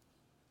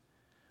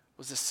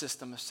was a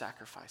system of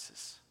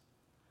sacrifices.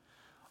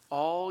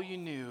 All you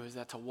knew is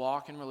that to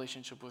walk in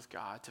relationship with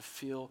God, to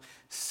feel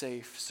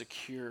safe,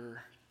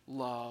 secure,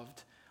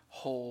 loved,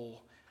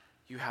 whole,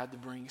 you had to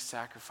bring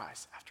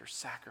sacrifice after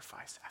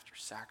sacrifice after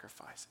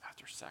sacrifice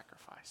after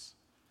sacrifice.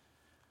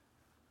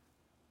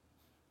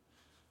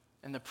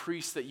 And the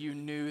priest that you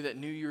knew, that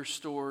knew your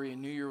story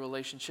and knew your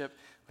relationship,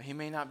 but he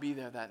may not be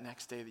there that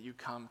next day that you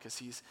come because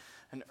he's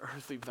an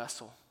earthly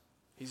vessel.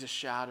 He's a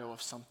shadow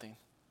of something.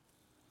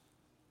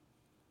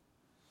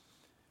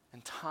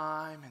 And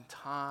time and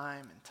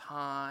time and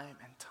time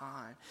and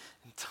time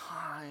and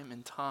time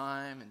and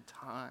time and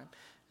time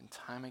and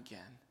time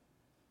again,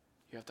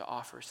 you have to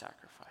offer a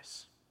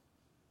sacrifice.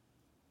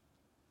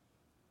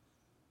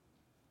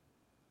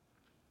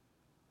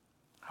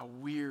 How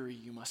weary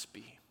you must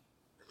be.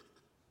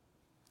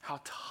 How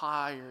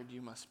tired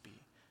you must be.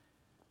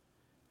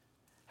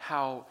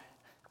 How,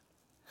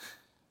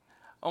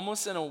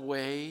 almost in a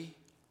way,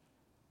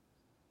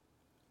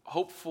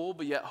 hopeful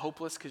but yet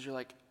hopeless because you're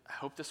like, I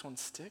hope this one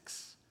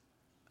sticks.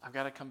 I've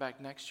got to come back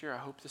next year. I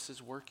hope this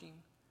is working.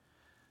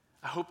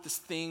 I hope this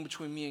thing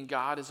between me and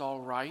God is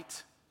all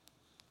right.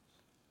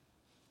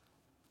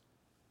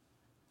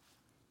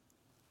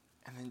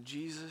 And then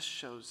Jesus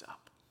shows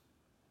up.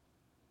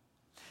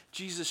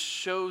 Jesus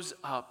shows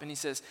up and he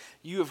says,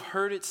 you have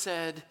heard it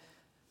said,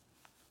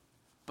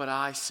 but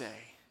I say.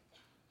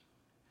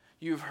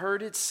 You have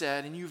heard it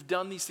said and you've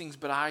done these things,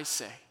 but I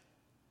say.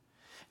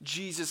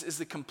 Jesus is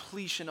the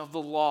completion of the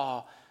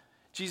law.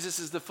 Jesus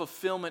is the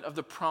fulfillment of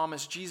the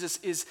promise. Jesus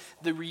is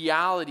the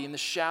reality, and the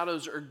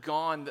shadows are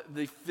gone.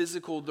 The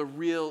physical, the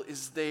real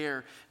is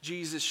there.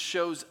 Jesus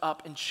shows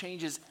up and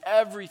changes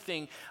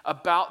everything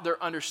about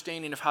their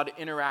understanding of how to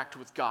interact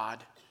with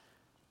God.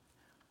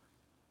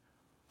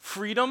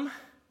 Freedom,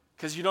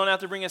 because you don't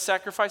have to bring a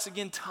sacrifice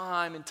again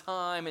time and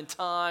time and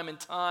time and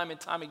time and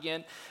time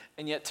again,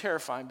 and yet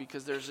terrifying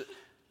because the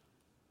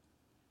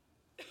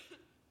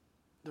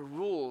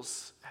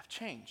rules have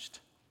changed.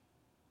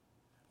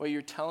 Well,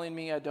 you're telling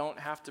me I don't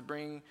have to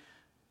bring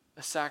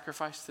a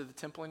sacrifice to the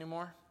temple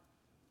anymore?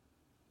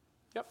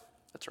 Yep,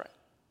 that's right.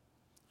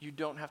 You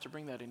don't have to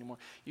bring that anymore.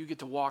 You get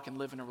to walk and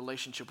live in a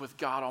relationship with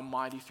God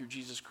Almighty through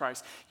Jesus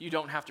Christ. You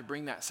don't have to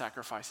bring that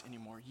sacrifice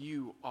anymore.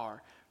 You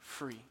are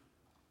free.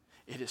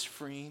 It is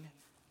freeing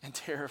and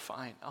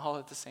terrifying all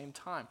at the same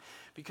time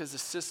because the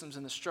systems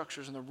and the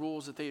structures and the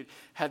rules that they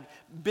had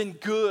been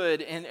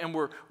good and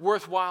were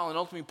worthwhile and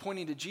ultimately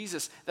pointing to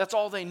Jesus, that's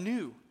all they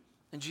knew.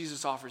 And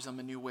Jesus offers them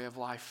a new way of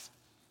life.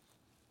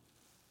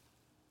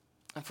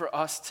 And for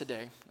us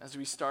today, as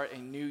we start a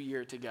new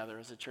year together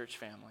as a church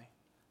family,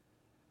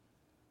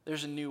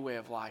 there's a new way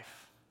of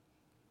life.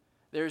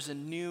 There's a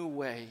new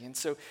way. And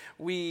so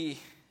we,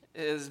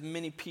 as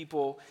many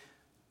people,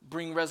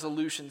 bring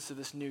resolutions to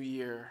this new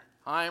year.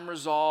 I am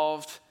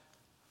resolved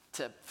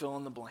to fill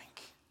in the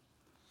blank.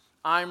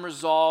 I'm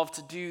resolved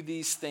to do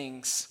these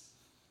things.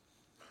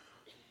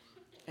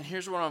 And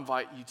here's what I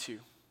invite you to.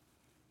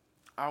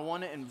 I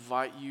want to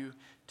invite you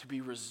to be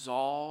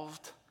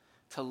resolved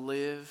to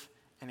live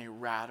in a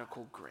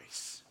radical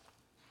grace.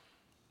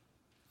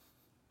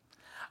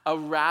 A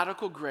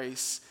radical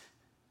grace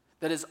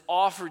that is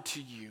offered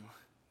to you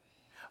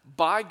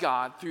by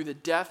God through the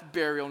death,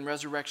 burial, and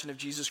resurrection of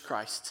Jesus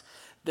Christ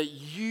that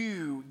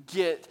you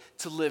get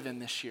to live in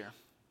this year.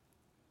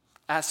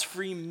 As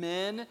free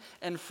men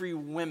and free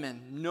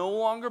women, no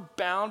longer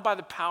bound by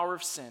the power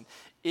of sin,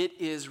 it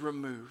is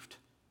removed.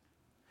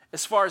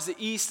 As far as the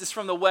east is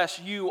from the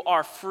west, you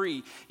are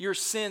free. Your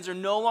sins are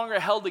no longer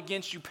held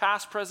against you,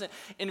 past, present,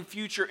 and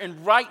future.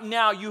 And right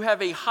now, you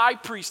have a high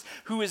priest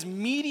who is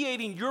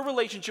mediating your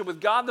relationship with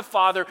God the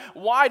Father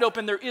wide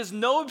open. There is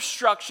no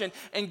obstruction,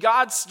 and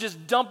God's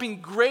just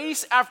dumping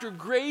grace after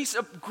grace,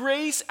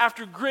 grace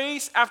after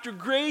grace after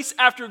grace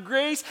after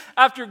grace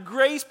after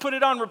grace. Put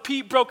it on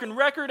repeat, broken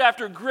record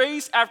after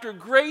grace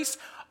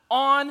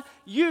on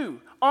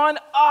you, on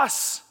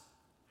us.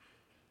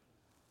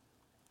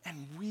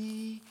 And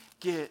we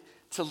get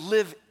to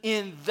live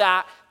in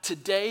that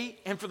today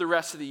and for the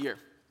rest of the year.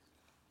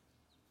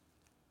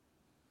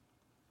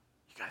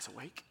 You guys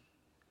awake?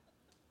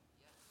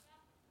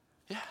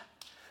 Yeah.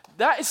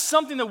 That is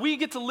something that we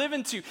get to live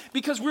into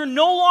because we're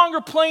no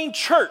longer playing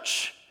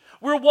church.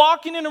 We're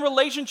walking in a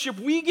relationship.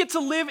 We get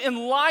to live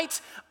in light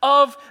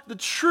of the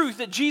truth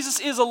that Jesus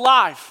is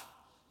alive.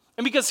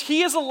 And because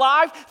he is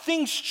alive,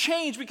 things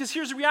change. Because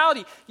here's the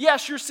reality.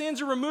 Yes, your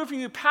sins are removed from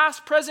you,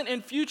 past, present,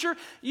 and future.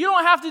 You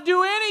don't have to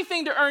do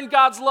anything to earn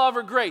God's love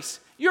or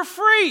grace. You're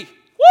free.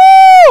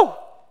 Woo!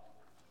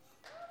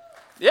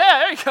 Yeah,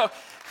 there you go.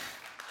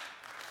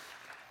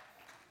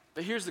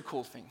 But here's the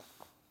cool thing.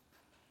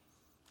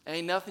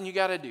 Ain't nothing you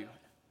got to do.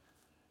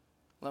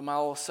 Let my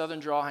little southern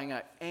drawl hang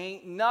out.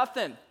 Ain't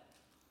nothing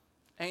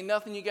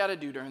you got to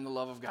do to earn the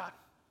love of God.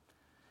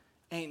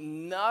 Ain't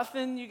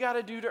nothing you got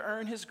to do to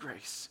earn his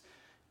grace.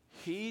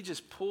 He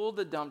just pulled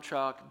the dump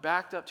truck,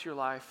 backed up to your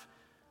life,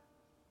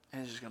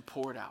 and is just going to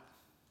pour it out.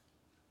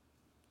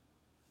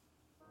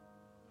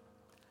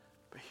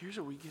 But here's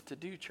what we get to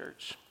do,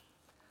 church.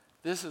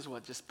 This is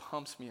what just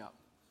pumps me up.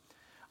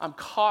 I'm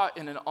caught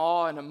in an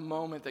awe in a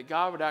moment that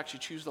God would actually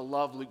choose to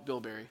love Luke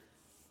Bilberry.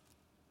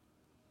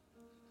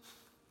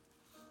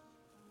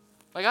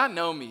 Like, I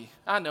know me,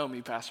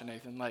 Pastor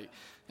Nathan,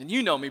 and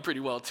you know me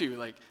pretty well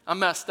too. I'm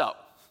messed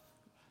up.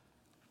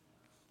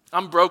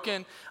 I'm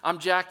broken, I'm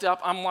jacked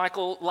up, I'm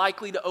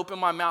likely to open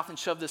my mouth and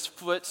shove this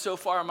foot so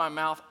far in my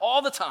mouth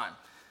all the time.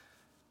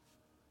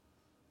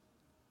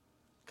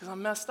 Because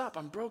I'm messed up,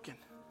 I'm broken.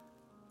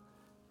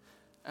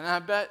 And I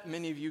bet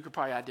many of you could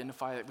probably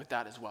identify with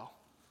that as well.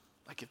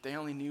 Like if they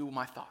only knew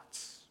my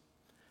thoughts.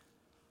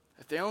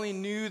 If they only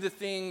knew the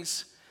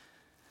things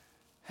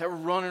that were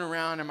running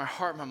around in my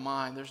heart and my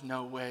mind, there's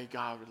no way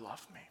God would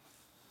love me.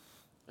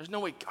 There's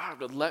no way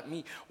God would let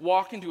me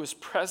walk into his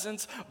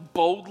presence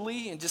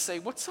boldly and just say,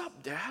 "What's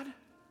up, Dad?"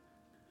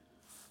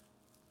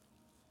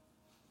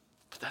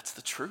 But that's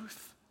the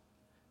truth.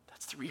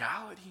 That's the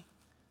reality.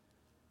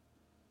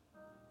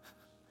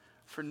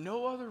 For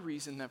no other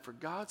reason than for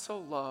God so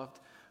loved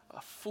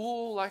a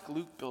fool like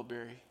Luke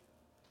Bilberry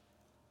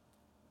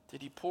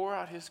did he pour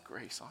out his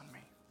grace on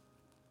me.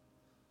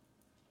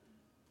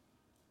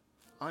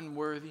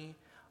 Unworthy,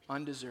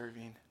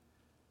 undeserving.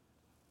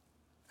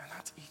 And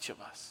that's each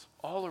of us,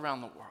 all around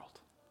the world.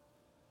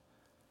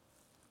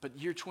 But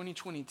year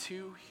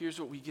 2022, here's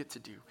what we get to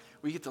do.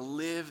 We get to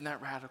live in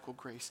that radical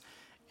grace,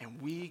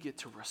 and we get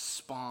to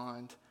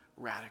respond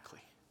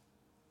radically.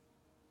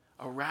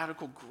 A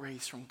radical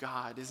grace from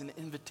God is an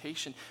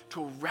invitation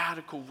to a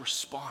radical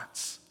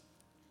response.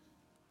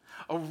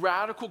 A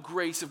radical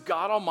grace of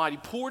God Almighty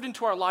poured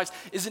into our lives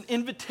is an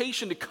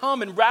invitation to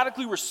come and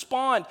radically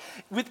respond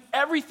with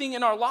everything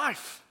in our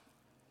life.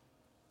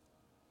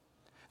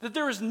 That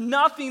there is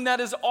nothing that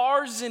is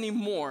ours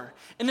anymore.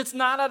 And it's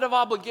not out of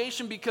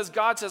obligation because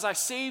God says, "I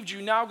saved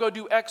you, now go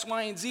do X,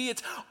 Y, and Z."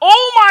 It's,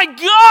 "Oh my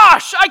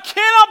gosh, I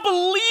cannot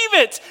believe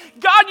it.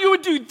 God, you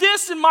would do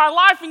this in my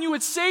life and you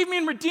would save me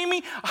and redeem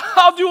me.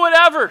 I'll do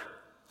whatever.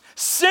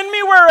 Send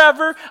me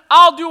wherever,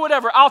 I'll do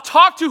whatever. I'll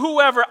talk to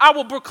whoever, I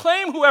will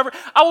proclaim whoever.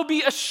 I will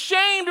be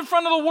ashamed in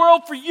front of the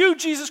world for you,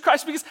 Jesus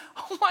Christ, because,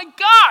 oh my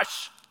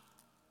gosh,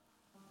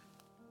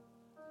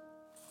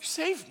 you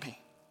saved me.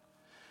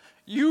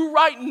 You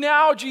right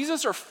now,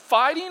 Jesus, are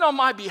fighting on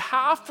my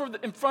behalf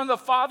in front of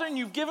the Father, and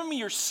you've given me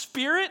your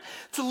Spirit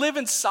to live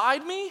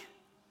inside me."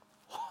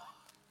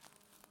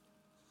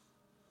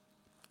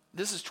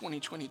 This is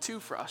 2022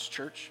 for us,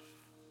 church.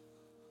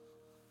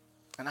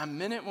 And I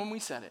meant it when we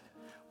said it.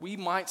 We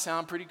might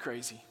sound pretty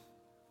crazy,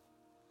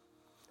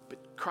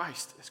 but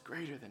Christ is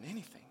greater than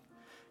anything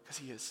because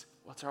he is,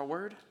 what's our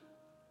word?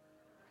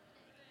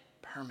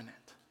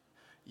 Permanent.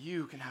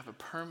 You can have a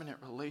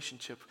permanent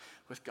relationship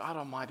with God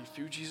Almighty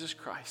through Jesus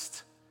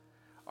Christ,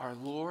 our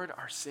Lord,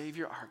 our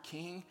Savior, our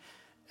King,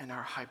 and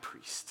our High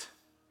Priest,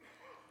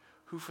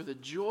 who for the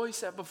joy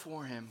set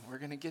before him, we're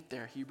going to get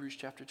there, Hebrews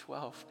chapter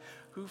 12,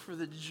 who for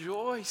the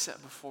joy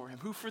set before him,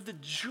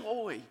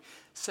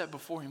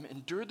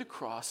 endured the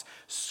cross,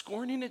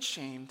 scorning its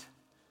shame,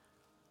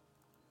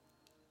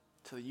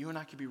 so that you and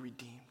I could be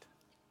redeemed,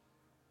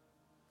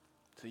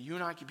 so that you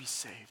and I could be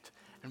saved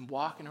and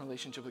walk in a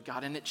relationship with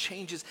God. And it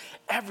changes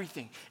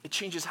everything. It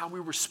changes how we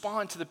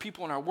respond to the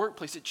people in our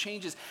workplace. It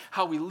changes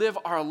how we live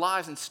our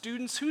lives. And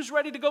students, who's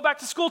ready to go back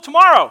to school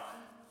tomorrow?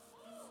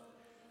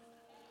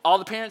 All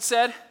the parents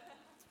said,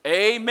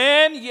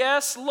 amen,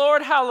 yes,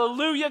 Lord,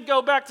 hallelujah,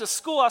 go back to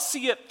school. I'll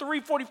see you at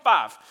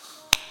 3:45.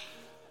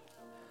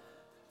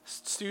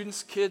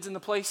 Students, kids in the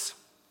place,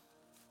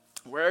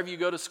 wherever you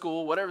go to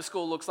school, whatever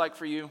school looks like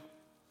for you,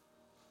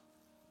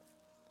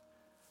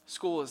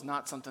 school is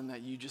not something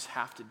that you just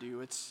have to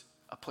do. It's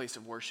a place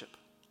of worship.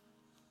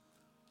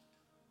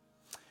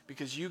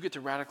 Because you get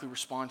to radically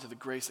respond to the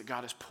grace that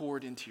God has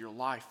poured into your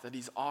life, that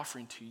he's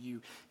offering to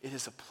you. It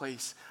is a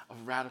place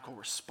of radical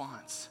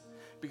response.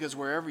 Because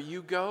wherever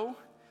you go,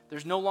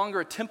 there's no longer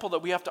a temple that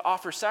we have to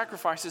offer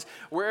sacrifices.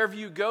 Wherever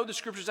you go, the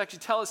scriptures actually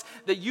tell us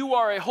that you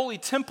are a holy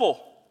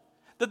temple,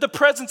 that the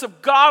presence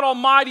of God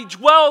Almighty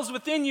dwells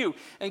within you.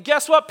 And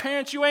guess what,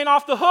 parents? You ain't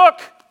off the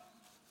hook.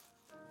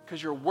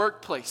 Because your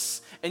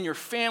workplace and your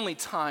family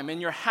time and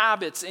your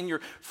habits and your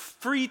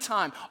free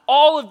time,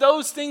 all of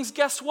those things,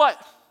 guess what?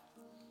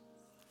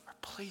 Are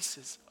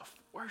places of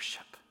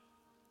worship.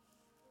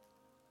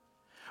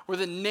 Where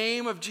the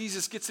name of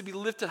Jesus gets to be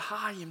lifted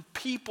high and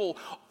people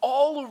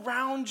all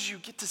around you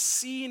get to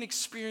see and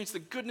experience the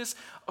goodness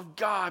of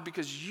God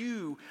because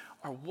you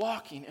are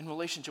walking in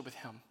relationship with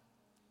him.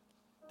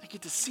 They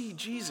get to see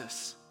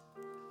Jesus.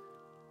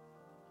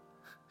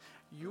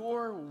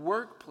 Your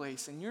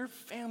workplace and your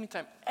family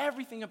time,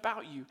 everything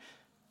about you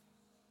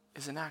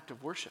is an act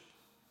of worship.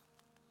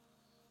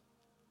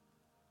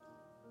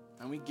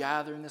 And we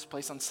gather in this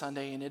place on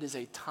Sunday, and it is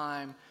a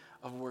time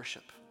of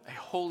worship, a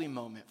holy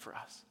moment for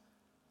us.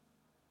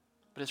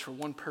 But it's for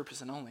one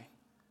purpose and only.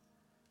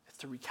 It's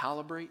to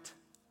recalibrate,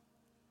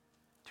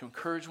 to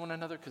encourage one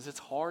another, because it's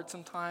hard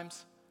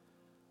sometimes.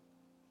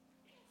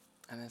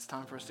 And it's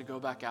time for us to go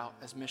back out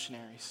as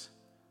missionaries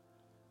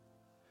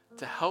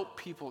to help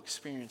people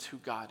experience who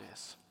God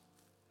is.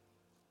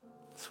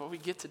 That's what we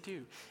get to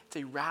do. It's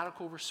a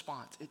radical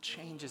response. It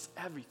changes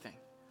everything.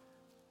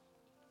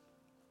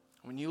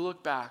 When you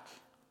look back,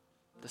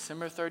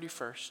 December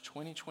 31st,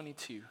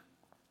 2022,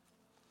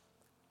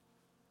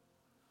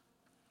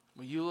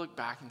 will you look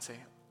back and say,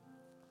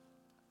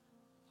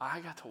 I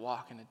got to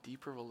walk in a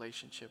deeper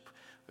relationship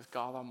with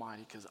God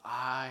Almighty because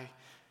I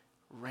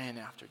ran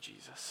after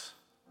Jesus.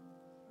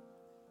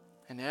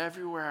 And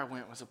everywhere I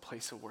went was a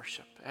place of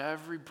worship.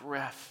 Every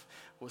breath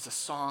was a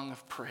song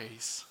of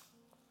praise.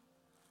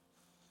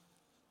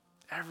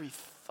 Every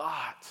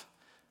thought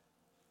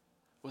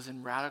was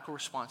in radical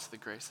response to the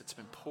grace that's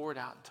been poured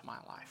out into my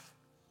life.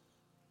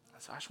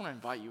 So I just want to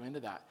invite you into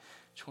that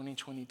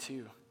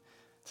 2022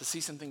 to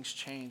see some things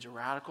change, a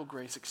radical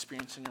grace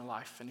experience in your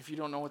life. And if you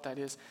don't know what that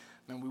is,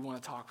 man, we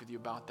want to talk with you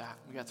about that.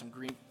 We got some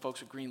green folks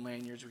with green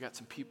lanyards. We got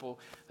some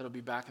people that'll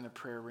be back in the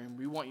prayer room.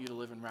 We want you to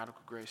live in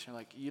radical grace. You're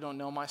like, you don't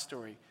know my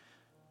story.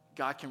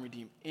 God can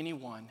redeem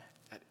anyone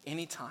at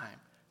any time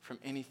from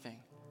anything.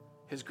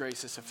 His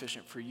grace is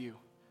sufficient for you.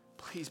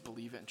 Please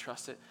believe it and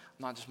trust it.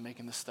 I'm not just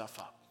making this stuff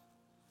up.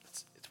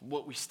 It's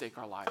what we stake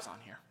our lives on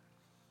here.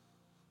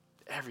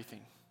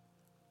 Everything.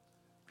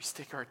 We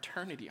stake our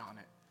eternity on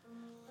it.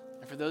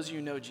 And for those of you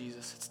who know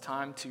Jesus, it's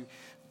time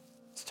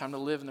to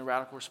live in the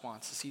radical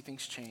response, to see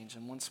things change.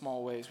 In one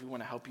small ways, we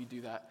want to help you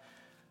do that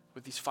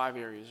with these 5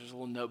 areas. There's a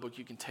little notebook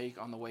you can take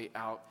on the way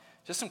out.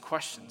 Just some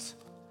questions.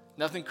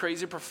 Nothing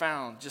crazy or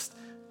profound. Just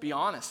be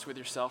honest with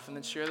yourself and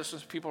then share this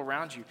with people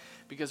around you,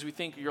 because we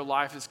think your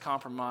life is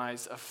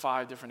compromised of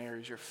 5 different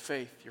areas: your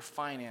faith, your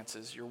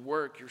finances, your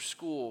work, your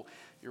school,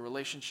 your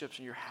relationships,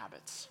 and your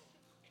habits.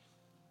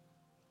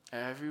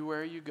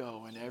 Everywhere you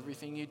go and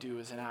everything you do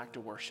is an act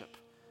of worship.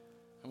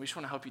 And we just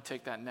want to help you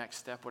take that next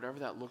step, whatever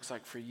that looks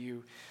like for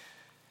you,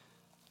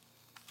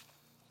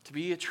 to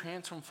be a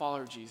transformed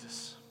follower of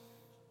Jesus.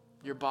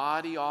 Your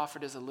body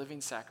offered as a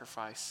living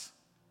sacrifice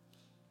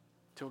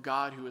to a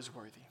God who is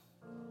worthy.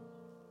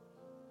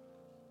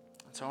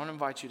 And so I want to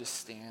invite you to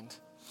stand,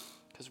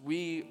 because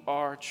we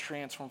are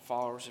transformed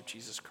followers of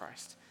Jesus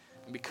Christ.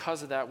 And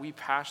because of that, we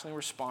passionately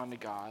respond to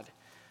God.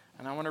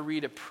 And I want to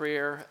read a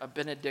prayer, a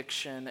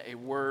benediction, a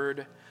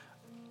word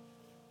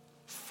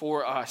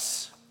for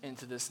us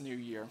into this new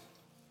year.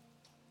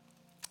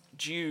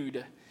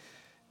 Jude,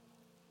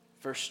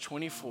 verse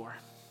 24.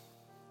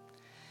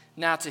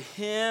 Now to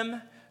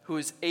him who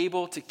is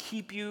able to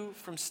keep you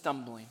from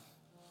stumbling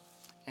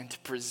and to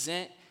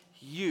present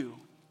you,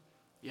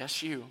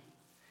 yes you,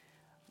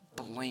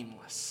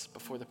 blameless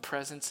before the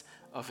presence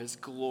of his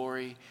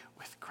glory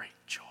with great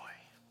joy.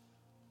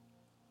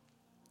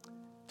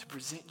 To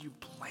present you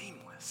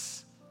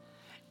blameless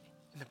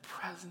in the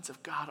presence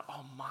of God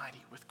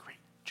Almighty with great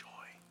joy.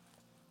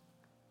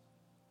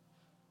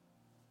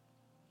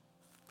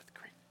 With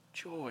great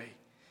joy.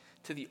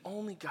 To the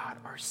only God,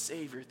 our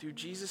Savior, through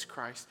Jesus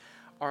Christ,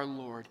 our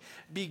Lord,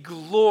 be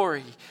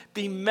glory,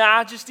 be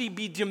majesty,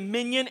 be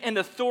dominion and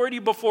authority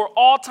before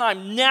all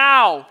time,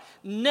 now,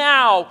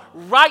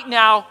 right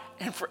now,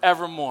 and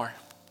forevermore.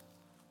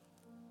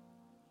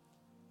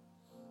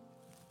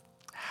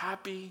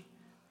 Happy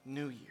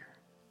New Year.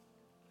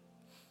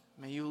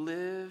 May you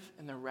live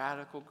in the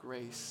radical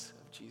grace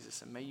of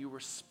Jesus, and may you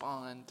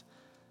respond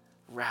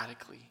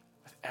radically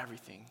with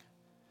everything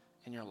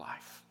in your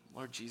life.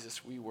 Lord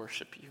Jesus, we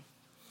worship you.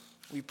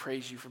 We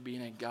praise you for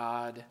being a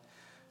God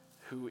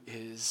who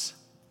is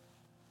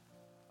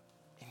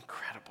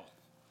incredible.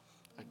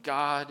 A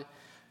God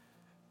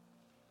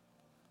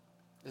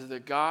is the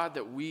God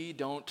that we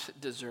don't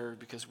deserve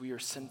because we are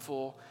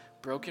sinful,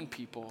 broken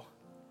people.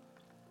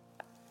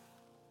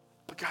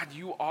 But God,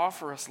 you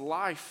offer us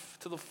life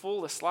to the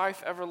fullest,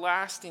 life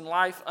everlasting,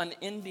 life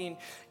unending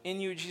in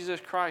you,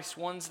 Jesus Christ,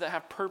 ones that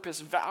have purpose,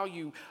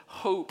 value,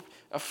 hope,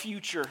 a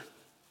future.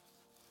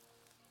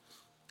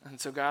 And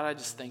so God, I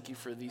just thank you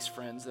for these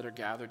friends that are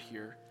gathered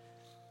here.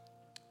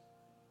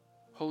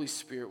 Holy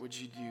Spirit, would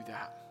you do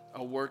that?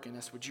 A work in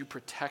us. Would you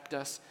protect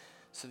us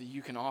so that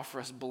you can offer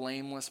us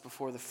blameless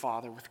before the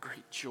Father with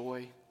great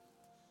joy?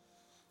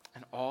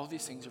 And all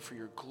these things are for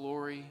your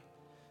glory,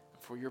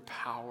 for your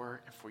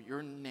power, and for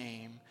your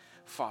name,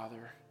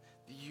 Father.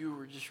 That you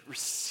would just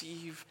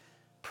receive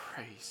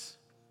praise.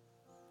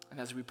 And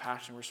as we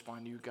passionately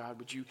respond to you, God,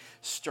 would you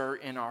stir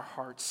in our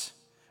hearts?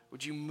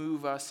 Would you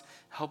move us,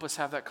 help us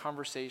have that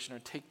conversation or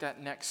take that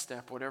next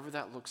step, whatever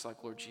that looks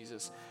like, Lord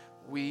Jesus.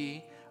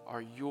 We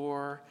are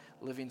your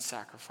living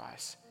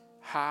sacrifice.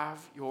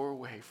 Have your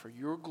way for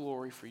your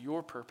glory, for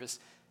your purpose,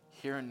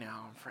 here and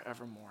now and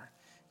forevermore.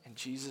 In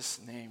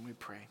Jesus' name we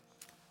pray.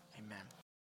 Amen.